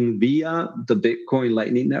transacting via the Bitcoin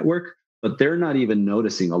Lightning Network, but they're not even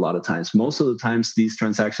noticing a lot of times. Most of the times, these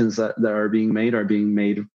transactions that are being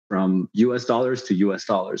made from US dollars to US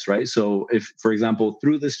dollars, right? So if, for example,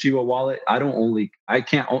 through this Chivo wallet, I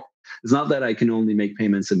can't, it's not that I can only make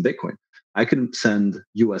payments in Bitcoin. I can send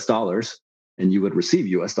US dollars and you would receive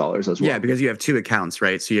US dollars as Yeah, well. because you have two accounts,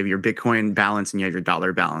 right? So you have your Bitcoin balance and you have your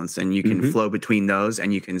dollar balance, and you can flow between those,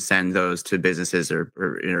 and you can send those to businesses or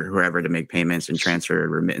whoever to make payments and transfer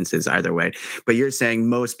remittances either way. But you're saying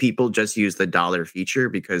most people just use the dollar feature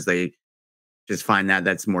because they just find that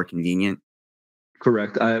that's more convenient.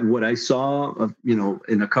 Correct. What I saw,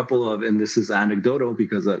 in a couple of, and this is anecdotal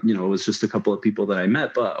because it was just a couple of people that I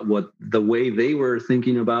met, but what the way they were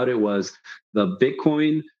thinking about it was the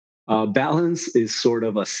Bitcoin balance is sort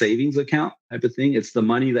of a savings account type of thing. It's the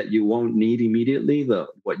money that you won't need immediately, the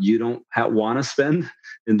what you don't want to spend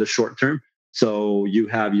in the short term. So you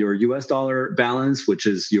have your US dollar balance, which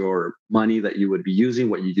is your money that you would be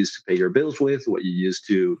using, what you use to pay your bills with, what you use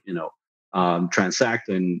to transact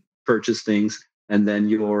and purchase things, and then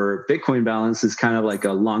your Bitcoin balance is kind of like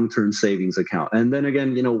a long-term savings account. And then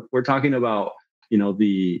again, we're talking about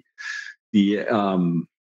the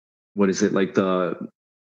what is it, like the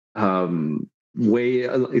way,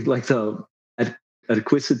 like the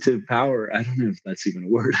acquisitive power, I don't know if that's even a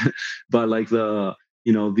word, but like the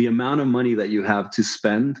amount of money that you have to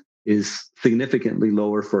spend is significantly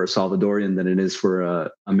lower for a Salvadorian than it is for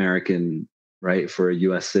a American, right? For a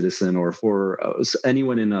US citizen or for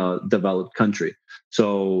anyone in a developed country.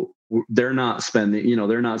 So they're not spending,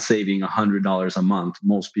 they're not saving $100 a month.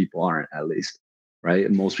 Most people aren't, at least,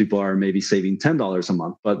 right? Most people are maybe saving $10 a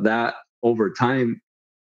month, but that over time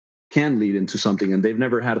can lead into something, and they've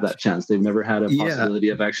never had that chance. They've never had a Yeah. possibility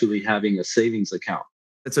of actually having a savings account.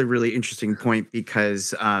 That's a really interesting point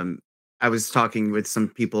because I was talking with some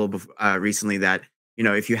people recently that,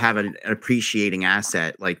 if you have an appreciating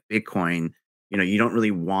asset like Bitcoin, you don't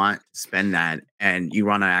really want to spend that, and you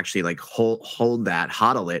want to actually like hold that,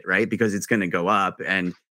 hodl it, right? Because it's going to go up,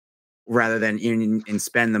 and rather than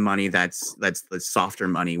spend the money that's the softer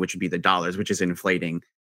money, which would be the dollars, which is inflating.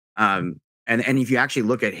 And if you actually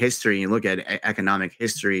look at history and look at economic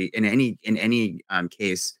history in any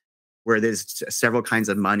case where there's several kinds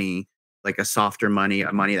of money, like a softer money,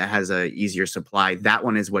 a money that has a easier supply, that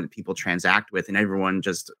one is what people transact with, and everyone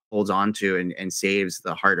just holds on to and saves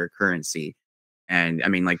the harder currency. And I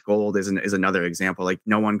mean, like gold is another example. Like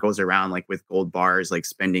no one goes around like with gold bars, like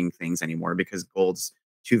spending things anymore because gold's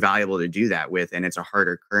too valuable to do that with, and it's a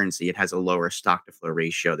harder currency. It has a lower stock to flow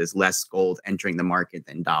ratio. There's less gold entering the market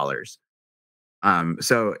than dollars.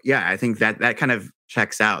 So yeah, I think that kind of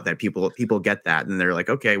checks out, that people get that and they're like,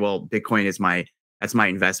 okay, well, Bitcoin is that's my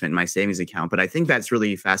investment, my savings account. But I think that's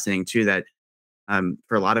really fascinating too, that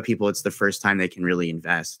for a lot of people, it's the first time they can really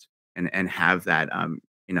invest and have that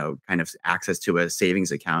kind of access to a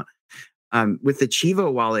savings account. With the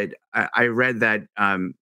Chivo wallet, I read that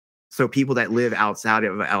so people that live outside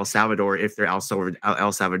of El Salvador, if they're El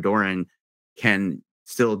Salvadoran, can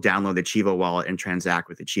still download the Chivo wallet and transact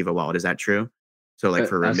with the Chivo wallet. Is that true? So like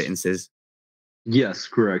for As remittances? Yes,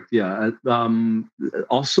 correct. Yeah.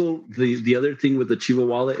 Also, the other thing with the Chiva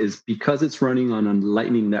wallet is because it's running on a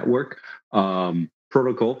Lightning Network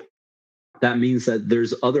protocol. That means that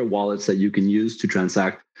there's other wallets that you can use to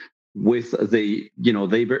transact with. They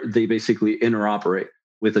basically interoperate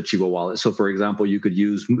with a Chiva wallet. So, for example, you could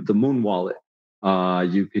use the Moon wallet.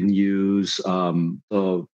 You can use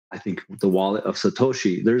the I think the wallet of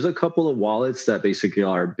Satoshi. There's a couple of wallets that basically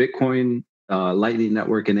are Bitcoin Lightning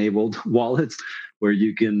Network enabled wallets where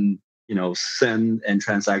you can send and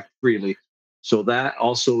transact freely. So that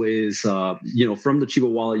also is from the Chiba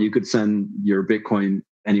wallet you could send your Bitcoin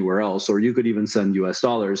anywhere else, or you could even send US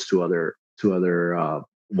dollars to other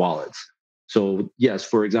wallets. So yes,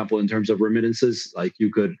 for example, in terms of remittances, like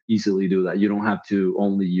you could easily do that. You don't have to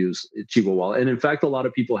only use Chivo Wallet. And in fact, a lot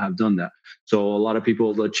of people have done that. So a lot of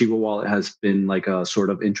people, the Chivo Wallet has been like a sort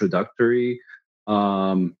of introductory,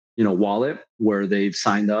 wallet where they've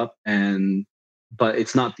signed up, but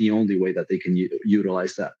it's not the only way that they can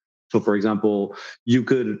utilize that. So, for example, you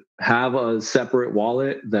could have a separate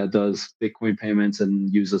wallet that does Bitcoin payments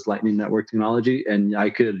and uses Lightning Network technology, and I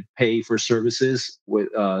could pay for services with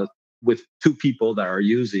two people that are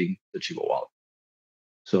using the Chivo wallet.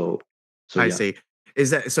 So, I yeah. see.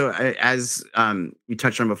 Is that so? As you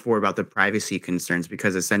touched on before about the privacy concerns,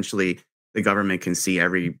 because essentially the government can see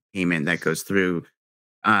every payment that goes through.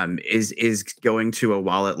 Is going to a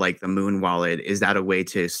wallet like the Moon wallet, is that a way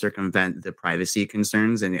to circumvent the privacy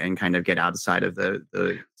concerns and kind of get outside of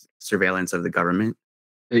the surveillance of the government?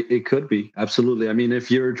 It could be, absolutely. I mean,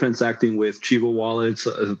 if you're transacting with Chivo wallets,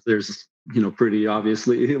 there's pretty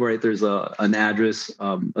obviously right. There's an address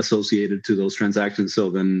associated to those transactions.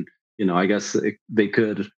 So then I guess they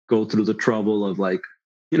could go through the trouble of like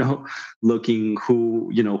looking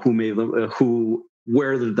who made them, who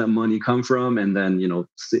where did that money come from, and then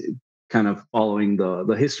kind of following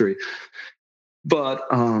the history. But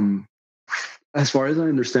as far as I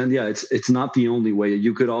understand, yeah, it's not the only way.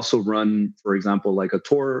 You could also run, for example, like a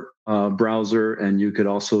Tor browser, and you could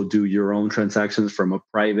also do your own transactions from a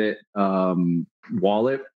private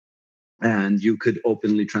wallet, and you could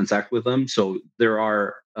openly transact with them. So there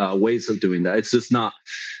are ways of doing that. It's just not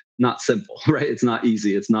simple, right? It's not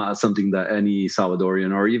easy. It's not something that any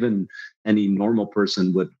Salvadorian or even any normal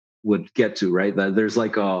person would get to, right? That there's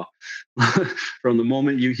like a from the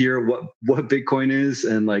moment you hear what Bitcoin is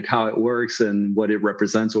and like how it works and what it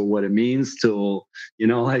represents or what it means till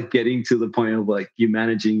like getting to the point of like you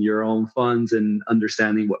managing your own funds and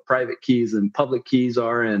understanding what private keys and public keys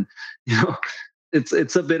are, and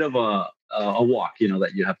it's a bit of a walk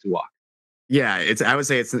that you have to walk. Yeah, I would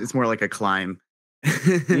say it's more like a climb.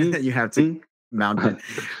 Mm, You have to mm. mount it.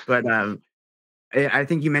 But I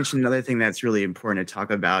think you mentioned another thing that's really important to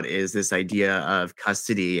talk about is this idea of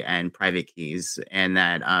custody and private keys, and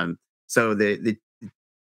that so the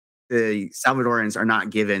Salvadorans are not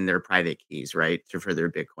given their private keys, right, for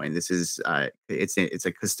their Bitcoin. This is it's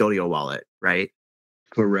a custodial wallet, right?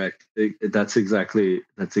 Correct. That's exactly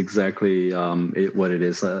what it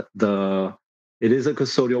is. It is a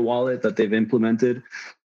custodial wallet that they've implemented.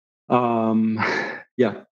 Um,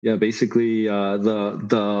 yeah. Basically,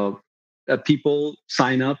 the people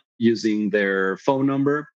sign up using their phone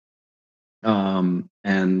number, and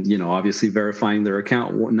obviously verifying their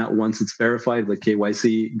account. Not once it's verified, the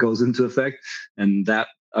KYC goes into effect, and that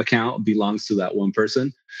account belongs to that one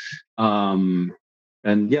person. And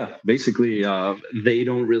yeah, basically, they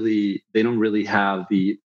don't really have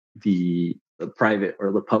the private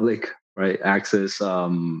or the public right access.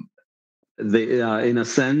 They in a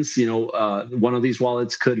sense, one of these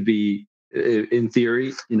wallets could be, in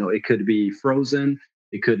theory, it could be frozen,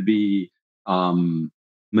 it could be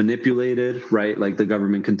manipulated, right? Like the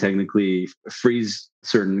government can technically freeze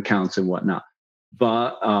certain accounts and whatnot.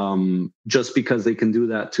 But just because they can do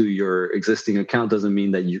that to your existing account doesn't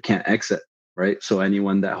mean that you can't exit, right? So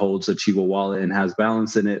anyone that holds a Chivo wallet and has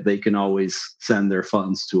balance in it, they can always send their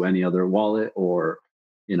funds to any other wallet,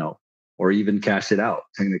 you know, or even cash it out.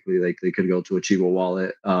 Technically, like they could go to a Chivo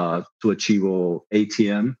wallet, to a Chivo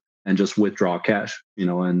ATM, and just withdraw cash,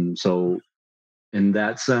 and so in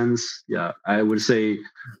that sense, yeah, I would say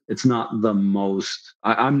it's not the most.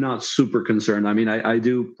 I'm not super concerned. I mean, I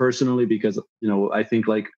do personally because I think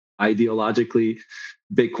like ideologically,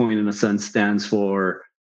 Bitcoin in a sense stands for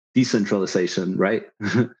decentralization, right?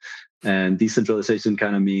 And decentralization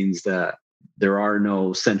kind of means that there are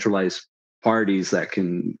no centralized parties that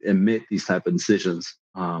can emit these type of decisions.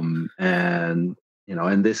 And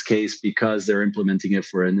in this case, because they're implementing it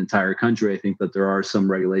for an entire country, I think that there are some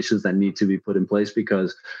regulations that need to be put in place,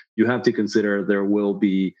 because you have to consider there will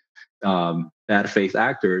be bad faith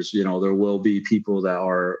actors. There will be people that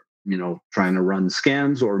are trying to run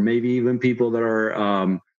scams, or maybe even people that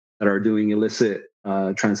are doing illicit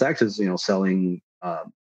transactions, selling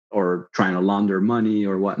or trying to launder money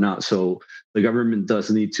or whatnot. So the government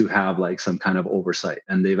does need to have like some kind of oversight,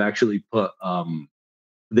 and they've actually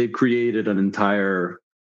they've created an entire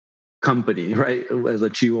company, right? The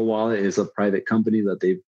Chivo wallet is a private company that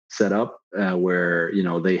they've set up, where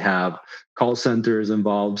they have call centers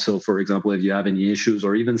involved. So, for example, if you have any issues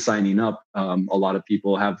or even signing up, a lot of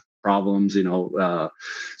people have problems.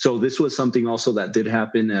 So this was something also that did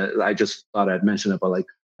happen. I just thought I'd mention it, but like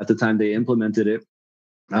at the time they implemented it,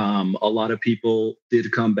 A lot of people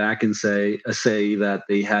did come back and say that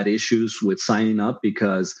they had issues with signing up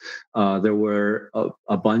because there were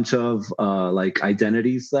a bunch of like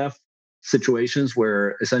identity theft situations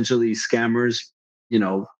where essentially scammers, you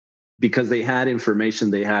know, because they had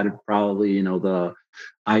information, they had probably, you know, the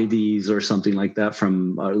IDs or something like that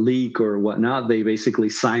from a leak or whatnot. They basically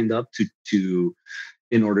signed up to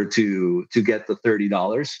in order to get the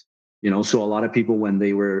 $30. You know, so a lot of people, when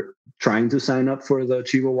they were trying to sign up for the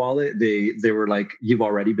Chivo wallet, they were like, "You've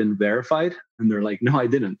already been verified," and they're like, "No, I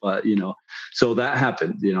didn't." But you know, so that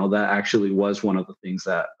happened. You know, that actually was one of the things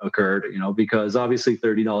that occurred. You know, because obviously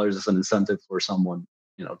 $30 is an incentive for someone,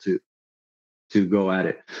 you know, to go at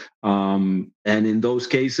it. And in those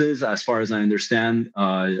cases, as far as I understand,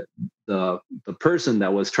 the person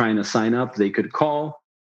that was trying to sign up, they could call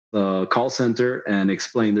the call center and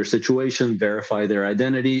explain their situation, verify their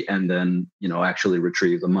identity, and then, you know, actually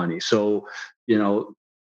retrieve the money. So, you know,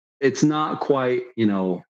 it's not quite, you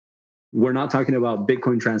know, we're not talking about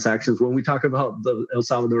Bitcoin transactions. When we talk about the El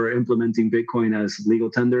Salvador implementing Bitcoin as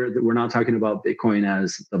legal tender, we're not talking about Bitcoin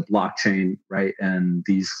as the blockchain, right? And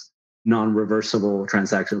these non-reversible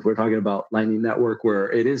transactions. We're talking about Lightning Network,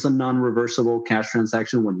 where it is a non-reversible cash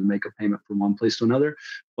transaction when you make a payment from one place to another.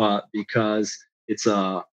 But because it's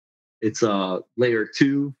a layer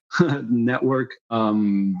two network,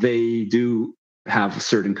 they do have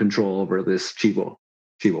certain control over this Chivo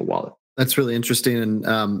wallet. That's really interesting.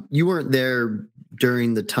 And you weren't there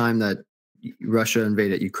during the time that Russia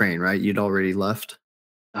invaded Ukraine, right? You'd already left.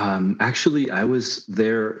 Actually, I was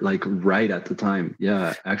there like right at the time.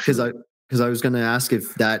 Yeah, Because actually. I was going to ask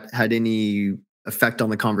if that had any effect on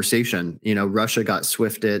the conversation. You know, Russia got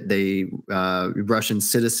swifted. They Russian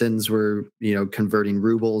citizens were, you know, converting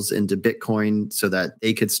rubles into Bitcoin so that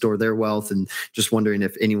they could store their wealth. And just wondering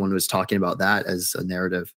if anyone was talking about that as a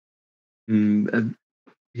narrative. Mm,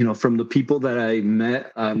 you know, from the people that I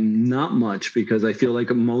met, not much, because I feel like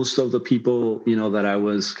most of the people, you know, that I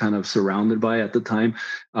was kind of surrounded by at the time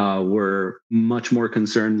were much more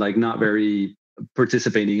concerned, like not very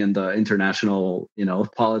participating in the international, you know,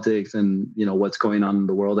 politics and, you know, what's going on in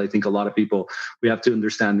the world. I think a lot of people, we have to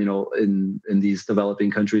understand, you know, in these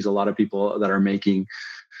developing countries, a lot of people that are making,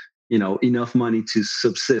 you know, enough money to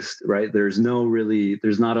subsist, right? There's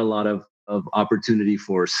not a lot of opportunity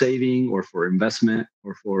for saving or for investment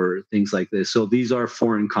or for things like this. So these are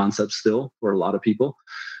foreign concepts still for a lot of people.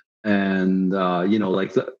 And you know,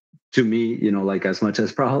 like to me, you know, like as much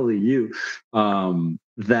as probably you,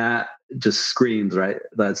 that just screams, right?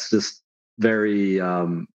 That's just very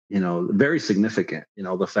you know, very significant. You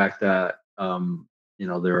know, the fact that you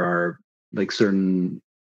know, there are like certain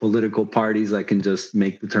political parties that can just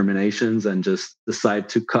make determinations and just decide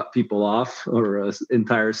to cut people off or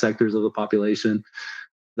entire sectors of the population.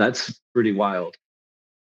 That's pretty wild.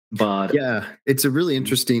 But Yeah, it's a really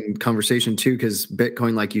interesting conversation too, because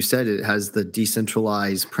Bitcoin, like you said, it has the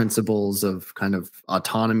decentralized principles of kind of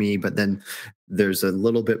autonomy, but then there's a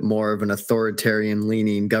little bit more of an authoritarian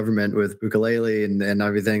leaning government with Bukalele and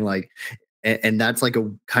everything like, and that's like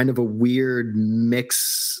a kind of a weird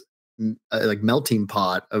mix, like melting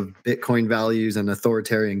pot of Bitcoin values and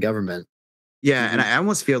authoritarian government. Yeah, and mhm, I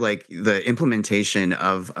almost feel like the implementation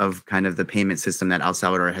of kind of the payment system that El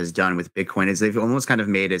Salvador has done with Bitcoin is they've almost kind of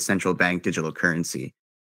made a central bank digital currency,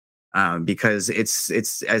 because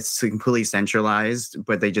it's completely centralized,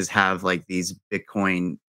 but they just have like these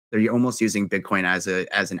Bitcoin. They're almost using Bitcoin as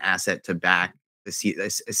an asset to back a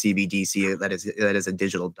CBDC that is a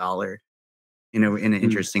digital dollar, you know, in an mm.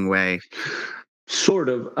 interesting way. Sort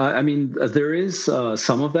of. I mean, there is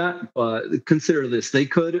some of that, but consider this: the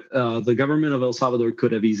government of El Salvador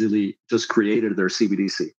could have easily just created their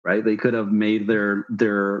CBDC, right? They could have made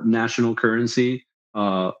their national currency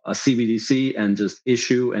a CBDC and just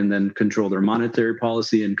issue and then control their monetary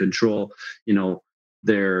policy and control, you know,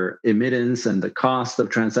 their emittance and the cost of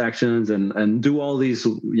transactions and do all these,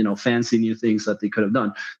 you know, fancy new things that they could have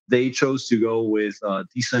done. They chose to go with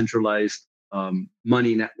decentralized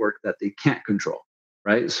money network that they can't control,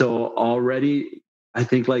 right? So already, I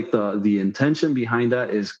think like the intention behind that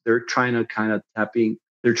is they're trying to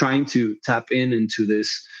tap into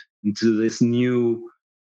this new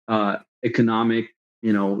economic,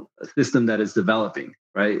 you know, system that is developing,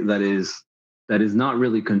 right? That is not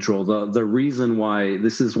really controlled. The reason why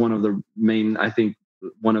this is one of the main, I think,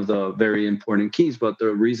 one of the very important keys, but the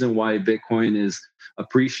reason why Bitcoin is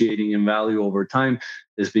appreciating in value over time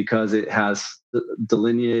is because it has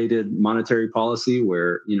delineated monetary policy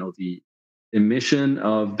where, you know, the emission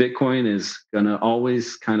of Bitcoin is going to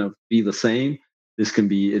always kind of be the same.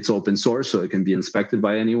 It's open source, so it can be inspected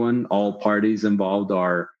by anyone. All parties involved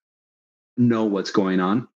are know what's going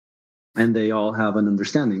on, and they all have an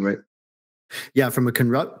understanding, right? Yeah, from a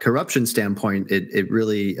corruption standpoint, it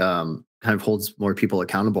really kind of holds more people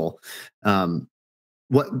accountable. Um,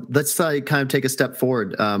 what let's kind of take a step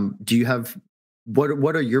forward. Do you have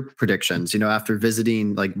what are your predictions? After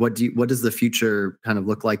visiting, like what does the future kind of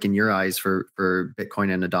look like in your eyes for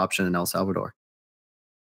Bitcoin and adoption in El Salvador?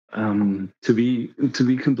 To be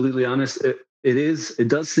completely honest, it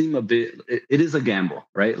does seem a bit, it is a gamble,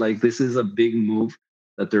 right? Like this is a big move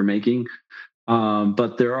that they're making.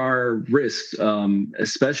 But there are risks,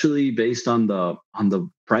 especially based on the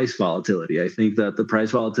price volatility. I think that the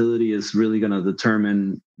price volatility is really going to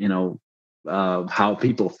determine, how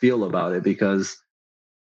people feel about it, because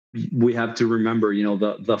we have to remember,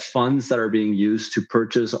 the funds that are being used to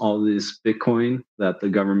purchase all this Bitcoin that the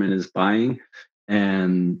government is buying,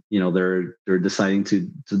 and they're deciding to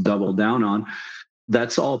double down on.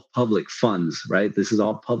 That's all public funds, right? This is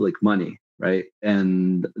all public money, right?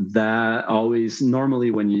 And that always, normally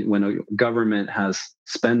when a government has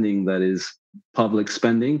spending that is public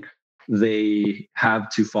spending, they have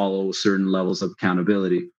to follow certain levels of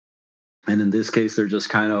accountability. And in this case, they're just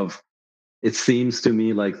kind of, it seems to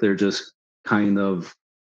me like they're just kind of,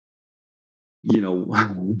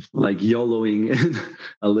 like YOLOing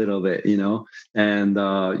a little bit, and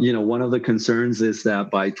one of the concerns is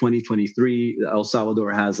that by 2023, El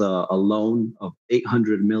Salvador has a loan of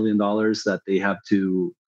 $800 million that they have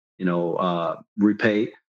to,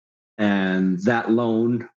 repay, and that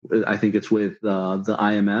loan, I think it's with the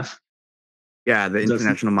IMF. Yeah, the Doesn't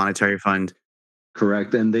International Monetary Fund.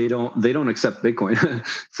 Correct, and they don't accept Bitcoin.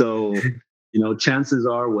 So chances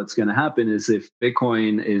are what's going to happen is, if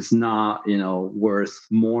Bitcoin is not worth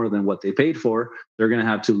more than what they paid for, they're going to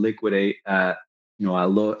have to liquidate at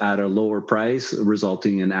at a lower price,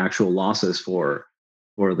 resulting in actual losses for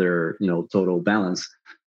their total balance.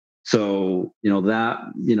 So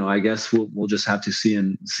I guess we'll just have to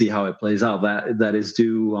see how it plays out. That is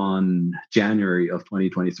due on January of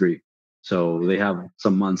 2023, so they have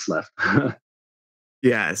some months left.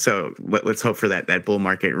 Yeah, so let's hope for that bull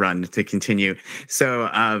market run to continue. So,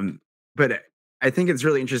 but I think it's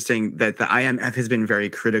really interesting that the IMF has been very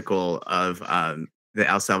critical of the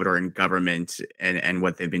El Salvadoran government and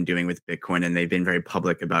what they've been doing with Bitcoin, and they've been very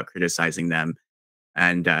public about criticizing them.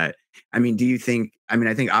 And I mean, do you think? I mean,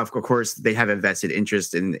 I think of course they have a vested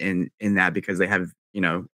interest in that, because they have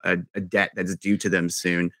a debt that's due to them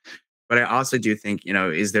soon. But I also do think,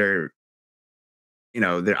 is there, the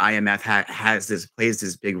IMF has this plays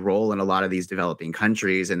this big role in a lot of these developing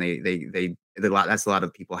countries, and that's a lot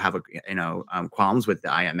of people have qualms with the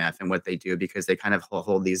IMF and what they do, because they kind of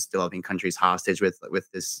hold these developing countries hostage with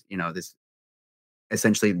this this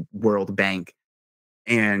essentially World Bank,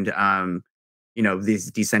 and these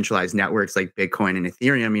decentralized networks like Bitcoin and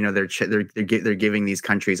Ethereum. They're giving these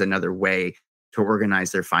countries another way to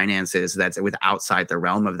organize their finances that's with outside the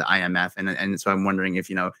realm of the IMF, and so I'm wondering if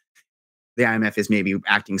the IMF is maybe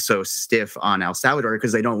acting so stiff on El Salvador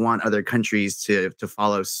because they don't want other countries to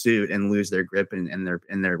follow suit and lose their grip and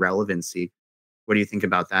their relevancy. What do you think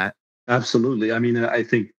about that? Absolutely. I mean, I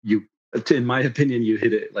think in my opinion, you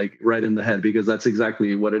hit it like right in the head, because that's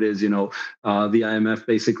exactly what it is. The IMF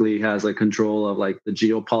basically has a control of like the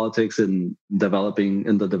geopolitics in the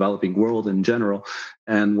developing world in general.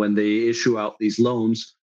 And when they issue out these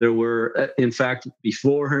loans, there were, in fact,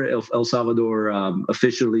 before El Salvador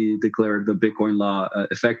officially declared the Bitcoin law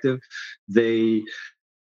effective, they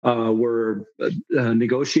were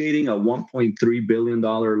negotiating a $1.3 billion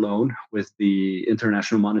loan with the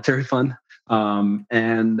International Monetary Fund.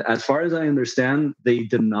 And as far as I understand, they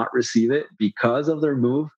did not receive it because of their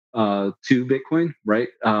move to Bitcoin, right?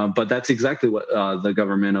 But that's exactly what the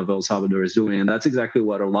government of El Salvador is doing. And that's exactly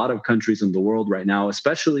what a lot of countries in the world right now,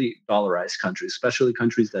 especially dollarized countries, especially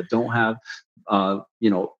countries that don't have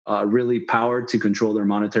really power to control their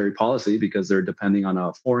monetary policy because they're depending on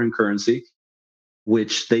a foreign currency,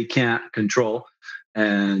 which they can't control,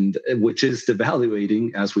 and which is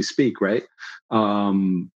devaluating as we speak, right?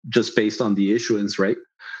 Just based on the issuance rate.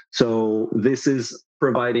 So this is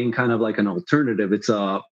providing kind of like an alternative. It's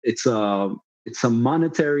a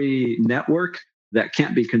monetary network that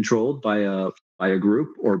can't be controlled by a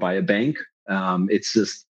group or by a bank. It's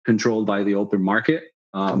just controlled by the open market.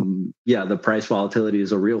 The price volatility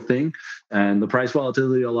is a real thing, and the price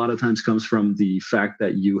volatility a lot of times comes from the fact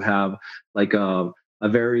that you have like a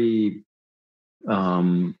very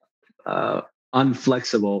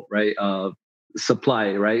unflexible, right,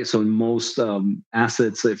 supply, right? So in most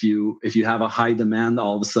assets, if you have a high demand,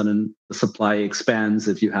 all of a sudden the supply expands.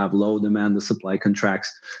 If you have low demand, the supply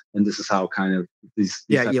contracts, and this is how kind of these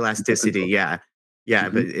Yeah, elasticity. Yeah. Yeah,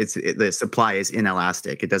 but Hmm. the supply is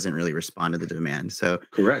inelastic. It doesn't really respond to the demand. So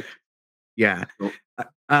Correct. yeah.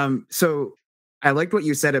 Oh, So I liked what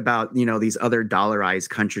you said about, these other dollarized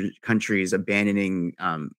countries abandoning,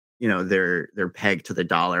 their peg to the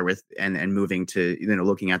dollar with and moving to,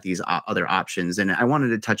 looking at these other options. And I wanted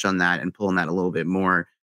to touch on that and pull on that a little bit more,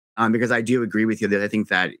 because I do agree with you that I think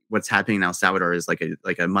that what's happening in El Salvador is like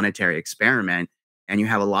a monetary experiment. And you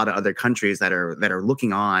have a lot of other countries that are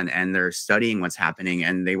looking on and they're studying what's happening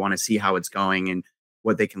and they want to see how it's going and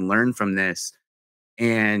what they can learn from this.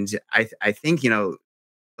 And I think,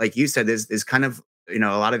 like you said, there's kind of, a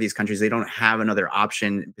lot of these countries, they don't have another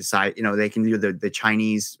option beside, they can do the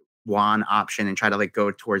Chinese yuan option and try to like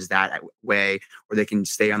go towards that way, or they can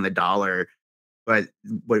stay on the dollar. But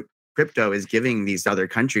what crypto is giving these other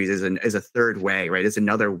countries is a third way, right? It's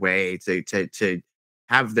another way to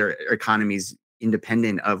have their economies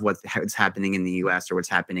independent of what's happening in the US or what's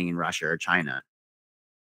happening in Russia or China.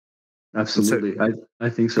 And so absolutely. I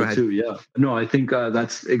think go so ahead. too. Yeah. No, I think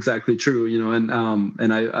that's exactly true.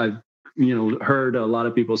 And I've heard a lot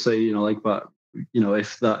of people say, like, but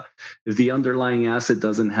if the underlying asset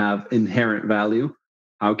doesn't have inherent value,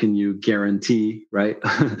 how can you guarantee, right,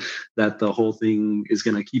 that the whole thing is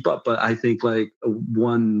going to keep up? But I think like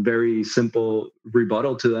one very simple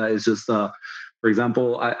rebuttal to that is just for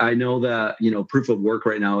example, I know that proof of work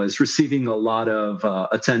right now is receiving a lot of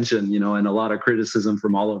attention, and a lot of criticism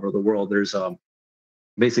from all over the world. There's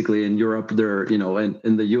basically in Europe, in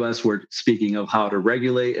the US, we're speaking of how to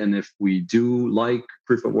regulate and if we do like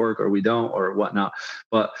proof of work or we don't or whatnot.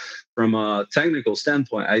 But from a technical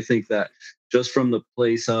standpoint, I think that just from the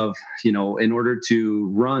place of, in order to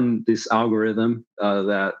run this algorithm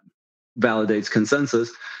that validates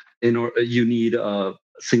consensus, you need a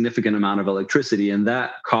significant amount of electricity, and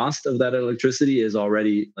that cost of that electricity is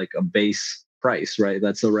already like a base price, right?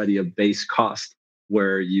 That's already a base cost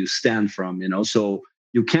where you stand from, so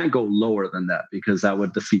you can't go lower than that because that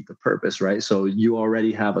would defeat the purpose, right? So you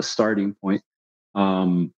already have a starting point.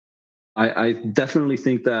 um, I definitely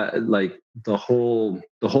think that like the whole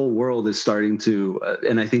world is starting to,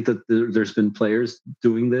 and I think that there's been players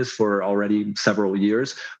doing this for already several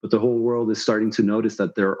years, but the whole world is starting to notice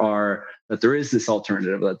that there is this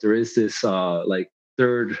alternative, that there is this like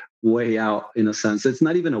third way out in a sense. It's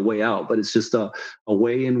not even a way out, but it's just a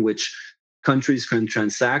way in which countries can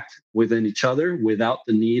transact within each other without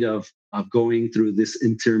the need of going through this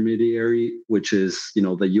intermediary, which is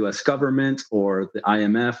the U.S. government or the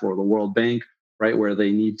IMF or the World Bank, right, where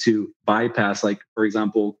they need to bypass, like for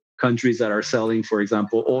example, countries that are selling, for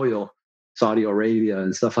example, oil, Saudi Arabia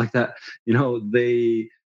and stuff like that.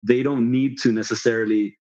 They don't need to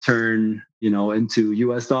necessarily turn into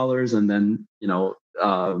U.S. dollars and then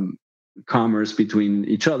commerce between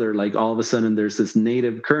each other. Like all of a sudden, there's this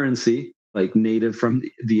native currency, like native from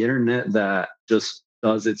the internet, that just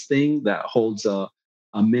does its thing, that holds a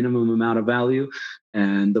minimum amount of value,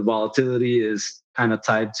 and the volatility is kind of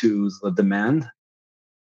tied to the demand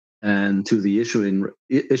and to the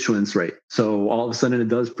issuance rate. So all of a sudden, it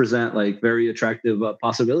does present like very attractive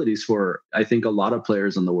possibilities for, I think, a lot of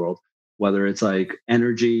players in the world, whether it's like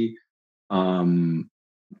energy, um,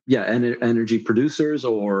 energy producers,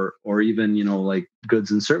 or even like goods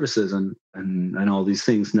and services, and all these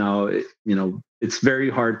things. Now it's very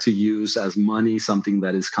hard to use as money something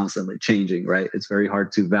that is constantly changing, right? It's very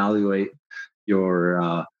hard to evaluate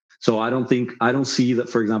your so I don't see that,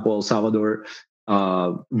 for example, El Salvador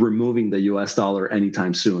removing the US dollar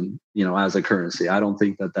anytime soon, as a currency. I don't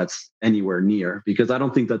think that that's anywhere near, because I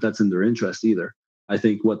don't think that that's in their interest either. I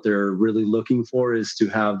think what they're really looking for is to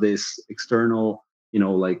have this external,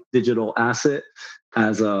 like digital asset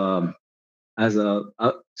as a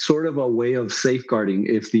sort of a way of safeguarding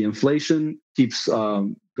if the inflation keeps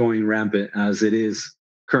going rampant as it is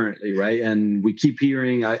currently, right? And we keep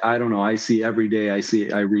hearing, I don't know, I see every day,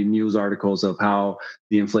 I read news articles of how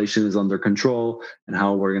the inflation is under control and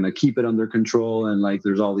how we're going to keep it under control, and like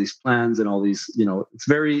there's all these plans and all these, it's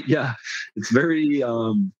very, yeah, it's very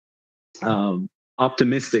um,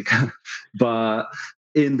 optimistic. But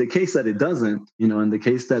in the case that it doesn't, in the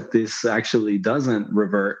case that this actually doesn't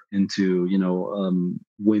revert into,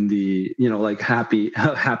 windy, like happy,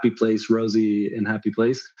 happy place, rosy and happy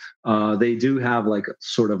place, they do have like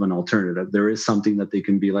sort of an alternative. There is something that they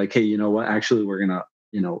can be like, hey, you know what? Actually, we're gonna,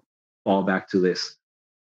 fall back to this.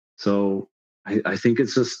 So I think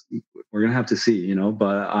it's just, we're gonna have to see,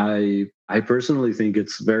 But I personally think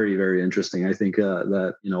it's very, very interesting. I think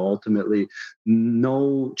that ultimately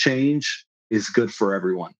no change is good for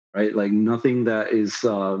everyone, right? Like nothing that is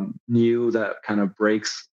new that kind of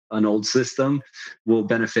breaks an old system will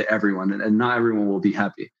benefit everyone, and not everyone will be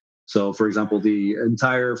happy. So, for example, the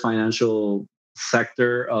entire financial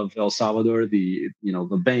sector of El Salvador, the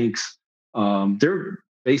banks, they're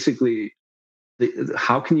basically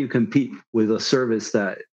how can you compete with a service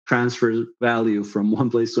that transfers value from one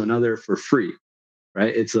place to another for free,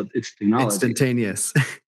 right? It's technology. Instantaneous.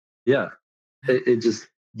 Yeah, it just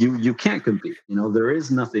you can't compete. There is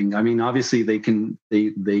nothing. I mean, obviously they can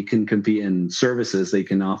compete in services. They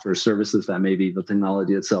can offer services that maybe the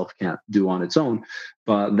technology itself can't do on its own,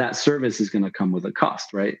 but that service is going to come with a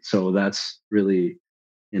cost, right? So that's really,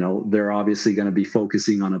 they're obviously going to be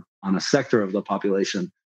focusing on a sector of the population.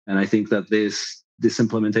 And I think that this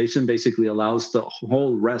implementation basically allows the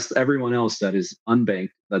whole rest, everyone else that is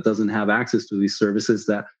unbanked, that doesn't have access to these services,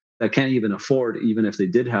 that can't even afford, even if they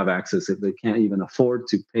did have access, if they can't even afford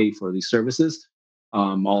to pay for these services,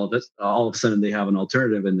 all of a sudden they have an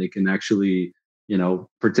alternative and they can actually,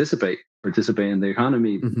 participate in the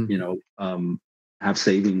economy, Mhm. have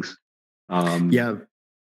savings. Yeah,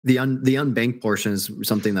 the unbanked portion is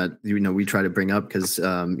something that we try to bring up because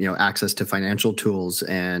access to financial tools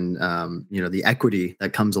and the equity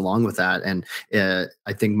that comes along with that, and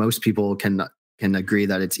I think most people can agree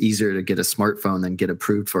that it's easier to get a smartphone than get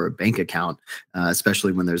approved for a bank account,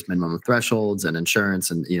 especially when there's minimum thresholds and insurance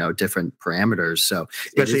and different parameters. So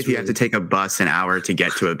Especially if you have to take a bus an hour to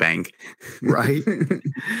get to a bank. right.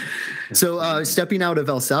 So stepping out of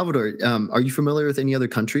El Salvador, are you familiar with any other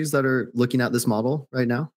countries that are looking at this model right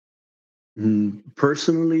now?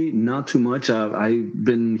 Personally, not too much. I've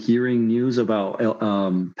been hearing news about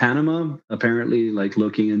Panama, apparently, like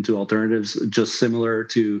looking into alternatives, just similar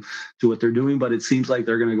to what they're doing. But it seems like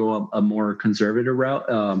they're going to go a more conservative route.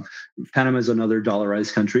 Panama is another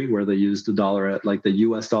dollarized country where they use the dollar, like the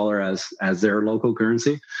U.S. dollar, as their local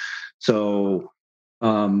currency. So,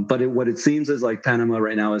 but what it seems is like Panama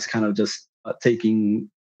right now is kind of just taking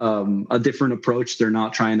a different approach. They're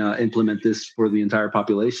not trying to implement this for the entire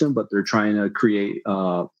population, but they're trying to create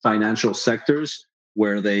financial sectors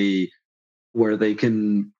where they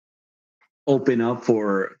can open up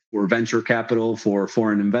for venture capital, for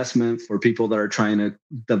foreign investment, for people that are trying to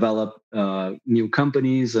develop new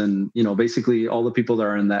companies, and basically all the people that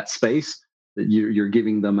are in that space, that you're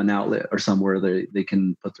giving them an outlet or somewhere they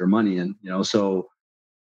can put their money in. So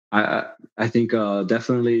I think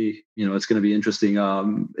definitely it's going to be interesting.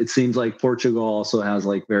 It seems like Portugal also has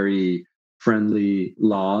like very friendly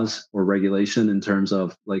laws or regulation in terms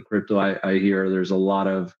of like crypto. I hear there's a lot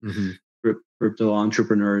of Mhm. crypto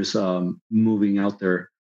entrepreneurs moving out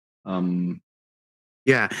there. Um,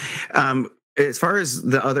 Yeah. As far as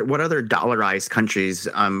what other dollarized countries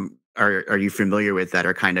are you familiar with that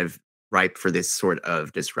are kind of ripe for this sort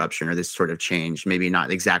of disruption or this sort of change? Maybe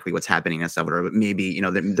not exactly what's happening in El Salvador, but maybe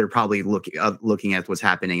they're probably looking at what's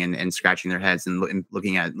happening and scratching their heads and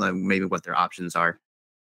looking at maybe what their options are.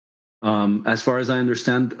 as far as I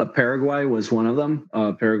understand, Paraguay was one of them.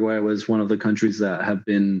 Paraguay was one of the countries that have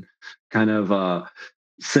been kind of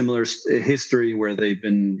similar history, where they've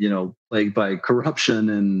been, plagued by corruption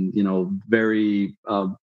and, very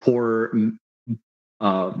poor,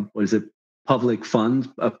 what is it, public funds,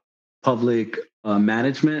 public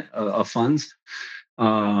management of funds.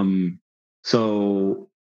 Um, so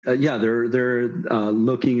yeah, they're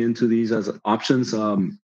looking into these as options.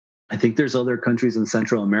 I think there's other countries in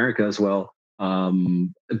Central America as well.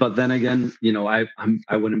 But then again, I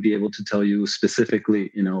wouldn't be able to tell you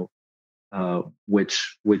specifically,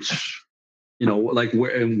 which like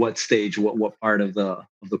where, in what stage, what part of the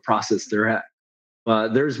process they're at.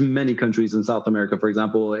 But there's many countries in South America. For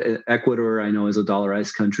example, Ecuador, I know, is a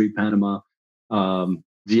dollarized country. Panama,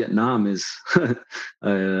 Vietnam is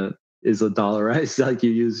a dollarized. Like,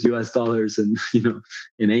 you use U.S. dollars, and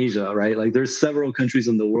in Asia, right? Like, there's several countries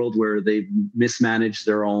in the world where they've mismanaged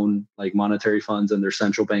their own like monetary funds, and their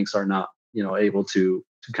central banks are not able to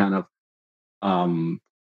kind of um,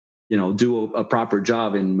 do a proper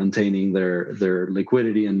job in maintaining their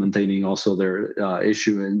liquidity and maintaining also their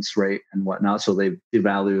issuance rate and whatnot. So they've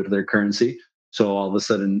devalued their currency. So all of a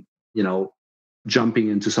sudden, jumping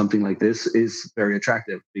into something like this is very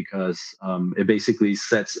attractive, because it basically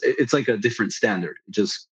it's like a different standard. It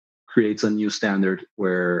just creates a new standard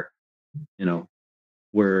you know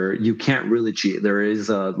where you can't really cheat. There is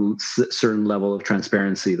a certain level of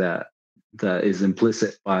transparency that is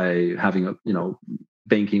implicit by having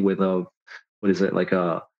banking with a, what is it, like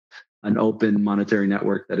an open monetary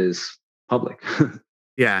network that is public.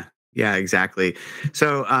 Yeah. Yeah. Exactly.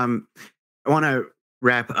 So I want to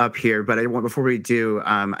wrap up here, but before we do,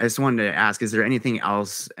 I just wanted to ask: is there anything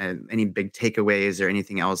else, any big takeaways, or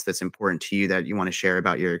anything else that's important to you that you want to share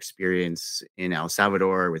about your experience in El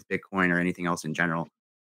Salvador with Bitcoin, or anything else in general?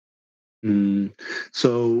 Mm,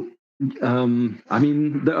 so I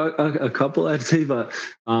mean, a couple I'd say, but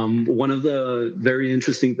one of the very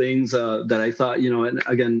interesting things that I thought, and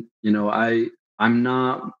again, I'm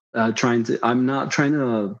not I'm not trying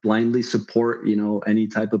to blindly support, any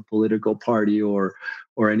type of political party or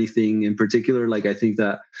anything in particular. Like, I think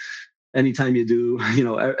that anytime you do,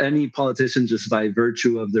 any politician, just by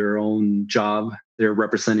virtue of their own job, they're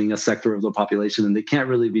representing a sector of the population, and they can't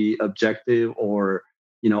really be objective or,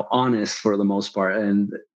 honest for the most part.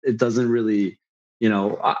 And it doesn't really,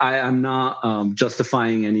 I'm not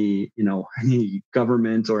justifying any, any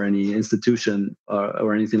government or any institution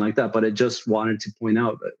or anything like that. But I just wanted to point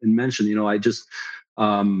out and mention, I just,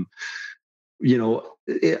 um,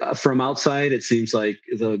 from outside, it seems like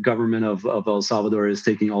the government of El Salvador is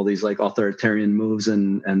taking all these like authoritarian moves,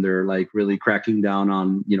 and they're like really cracking down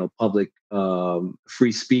on, public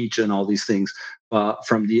free speech and all these things. But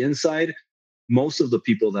from the inside, most of the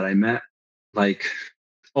people that I met, like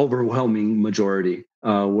overwhelming majority,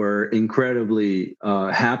 were incredibly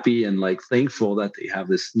happy and like thankful that they have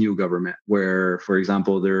this new government. Where, for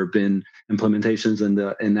example, there have been implementations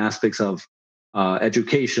in aspects of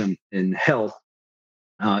education and health,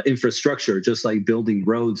 infrastructure, just like building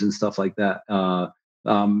roads and stuff like that.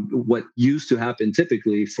 What used to happen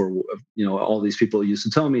typically for, all these people used to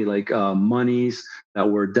tell me, like, monies that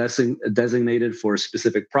were designated for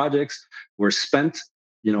specific projects were spent,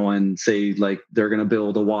 and say like they're going to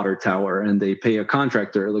build a water tower, and they pay a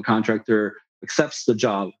contractor. The contractor accepts the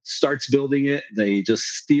job, starts building it. They just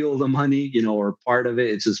steal the money, or part of it.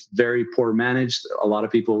 It's just very poor managed. A lot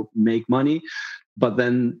of people make money, but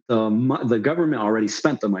then the government already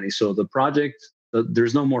spent the money, so the project,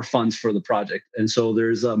 there's no more funds for the project, and so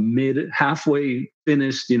there's a halfway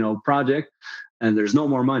finished, project, and there's no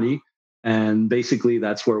more money. And basically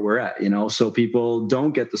that's where we're at, so people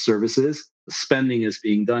don't get the services. The spending is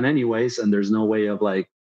being done anyways, and there's no way of like,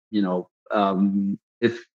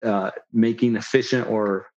 if making efficient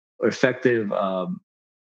or effective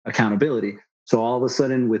accountability. So all of a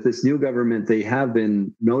sudden, with this new government, they have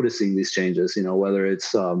been noticing these changes. Whether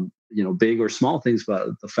it's big or small things. But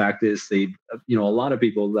the fact is, a lot of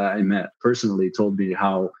people that I met personally told me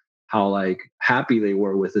how like happy they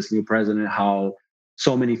were with this new president. How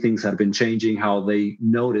so many things have been changing. How they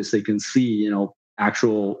notice, they can see,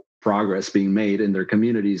 actual progress being made in their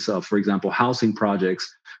communities. For example, housing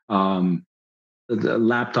projects. The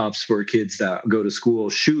laptops for kids that go to school,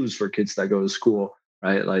 shoes for kids that go to school,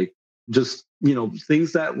 right? Like, just,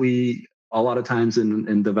 things that we, a lot of times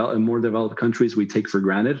in more developed countries, we take for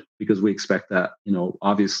granted because we expect that,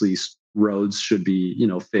 obviously roads should be,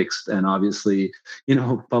 fixed, and obviously,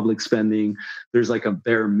 public spending, there's like a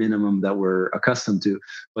bare minimum that we're accustomed to.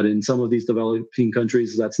 But in some of these developing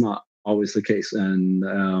countries, that's not always the case. And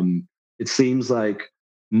it seems like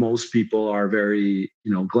most people are very,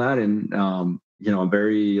 glad, and I'm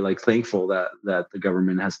very like thankful that the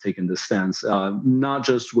government has taken this stance, not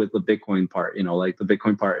just with the Bitcoin part. Like, the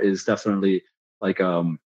Bitcoin part is definitely like,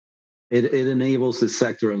 it enables this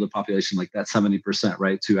sector of the population, like that 70%,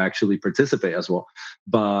 right, to actually participate as well.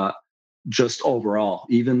 But just overall,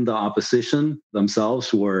 even the opposition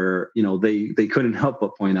themselves were, they couldn't help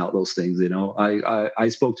but point out those things. I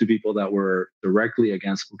spoke to people that were directly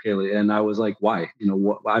against Bukele, and I was like, why?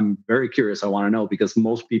 I'm very curious. I want to know, because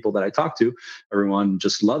most people that I talk to, everyone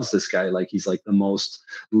just loves this guy. Like, he's like the most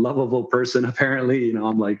lovable person, apparently.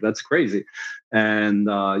 I'm like, that's crazy. And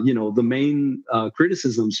the main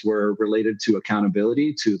criticisms were related to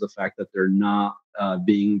accountability, to the fact that they're not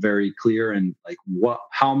being very clear, and like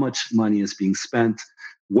how much money is being spent,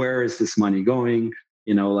 where is this money going,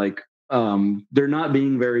 like, they're not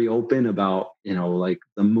being very open about, like,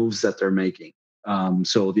 the moves that they're making.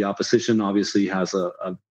 So the opposition obviously has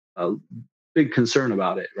a big concern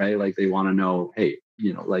about it, right? Like, they want to know, hey,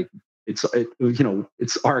 like,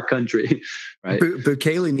 it's our country, right?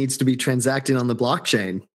 Bukele needs to be transacting on the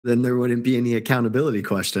blockchain. Then there wouldn't be any accountability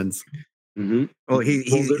questions. Mm-hmm. Well,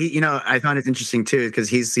 he I found it interesting too, because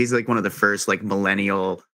he's like one of the first like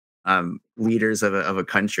millennial leaders of a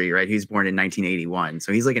country, right? He's born in 1981,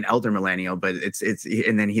 so he's like an elder millennial, but it's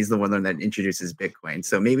and then he's the one that introduces Bitcoin.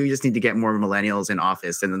 So maybe we just need to get more millennials in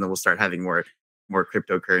office, and then we'll start having more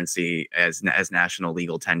cryptocurrency as national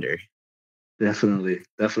legal tender.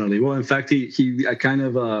 Definitely. Well, in fact, he kind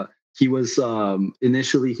of he was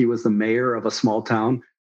initially, he was the mayor of a small town.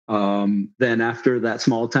 Then after that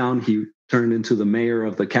small town, he turned into the mayor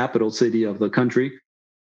of the capital city of the country,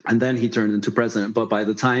 and then he turned into president. But by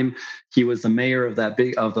the time he was the mayor of that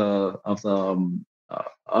big of the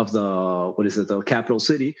what is it, the capital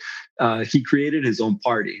city, he created his own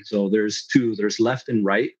party. So there's two. There's left and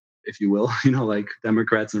right. if you will, like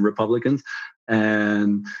Democrats and Republicans.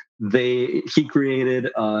 And he created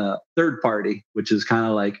a third party, which is kind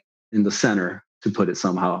of like in the center, to put it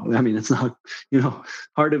somehow. I mean, it's not,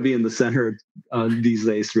 hard to be in the center these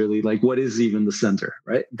days, really. Like, what is even the center,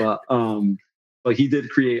 right? But he did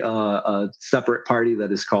create a separate party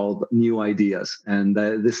that is called New Ideas, and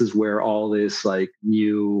this is where all this like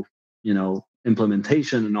new,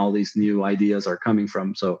 implementation and all these new ideas are coming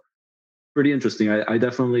from. So pretty interesting. I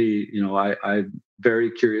definitely, I'm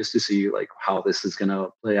very curious to see like how this is going to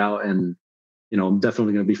play out, and I'm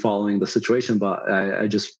definitely going to be following the situation. But I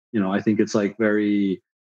just, I think it's like very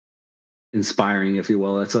inspiring, if you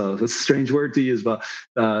will. That's a strange word to use, but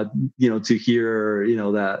to hear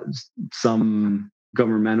that some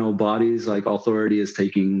governmental bodies like authority is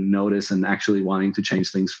taking notice and actually wanting to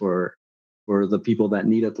change things for the people that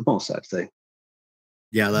need it the most, I'd say.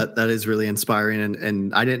 Yeah, that is really inspiring,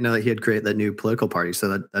 and I didn't know that he had created that new political party.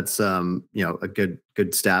 So that's a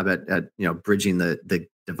good stab at bridging the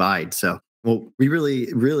divide. So, well, we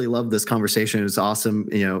really love this conversation. It was awesome.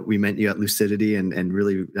 We met you at Lucidity and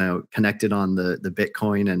really connected on the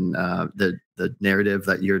Bitcoin and the narrative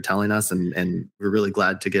that you're telling us, and we're really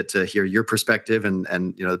glad to get to hear your perspective and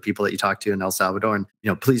the people that you talk to in El Salvador.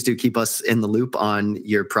 And please do keep us in the loop on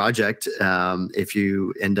your project. If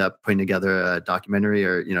you end up putting together a documentary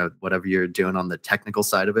or whatever you're doing on the technical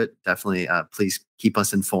side of it, definitely please keep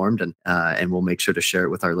us informed, and we'll make sure to share it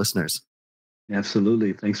with our listeners.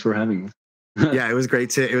 Absolutely. Thanks for having me. Yeah, it was great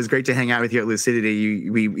to hang out with you at Lucidity.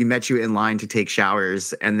 We met you in line to take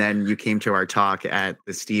showers, and then you came to our talk at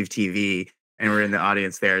the Steve TV, and we're in the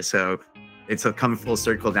audience there. So it's come full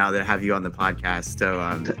circle now to have you on the podcast. So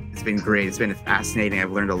it's been great. It's been fascinating.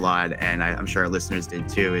 I've learned a lot, and I'm sure our listeners did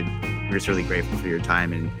too. And we're just really grateful for your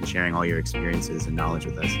time and sharing all your experiences and knowledge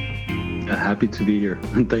with us. Yeah, happy to be here.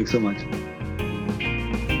 Thanks so much.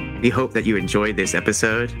 We hope that you enjoyed this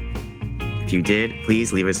episode. If you did,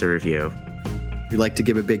 please leave us a review. We'd like to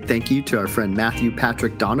give a big thank you to our friend Matthew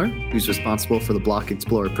Patrick Donner, who's responsible for the Block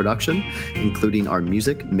Explorer production, including our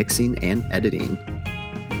music, mixing, and editing.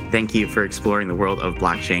 Thank you for exploring the world of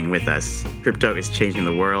blockchain with us. Crypto is changing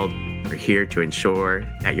the world. We're here to ensure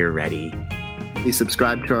that you're ready. Please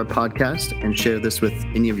subscribe to our podcast and share this with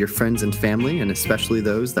any of your friends and family, and especially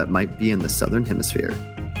those that might be in the Southern Hemisphere.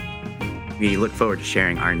 We look forward to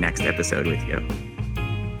sharing our next episode with you.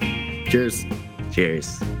 Cheers.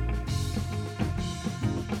 Cheers.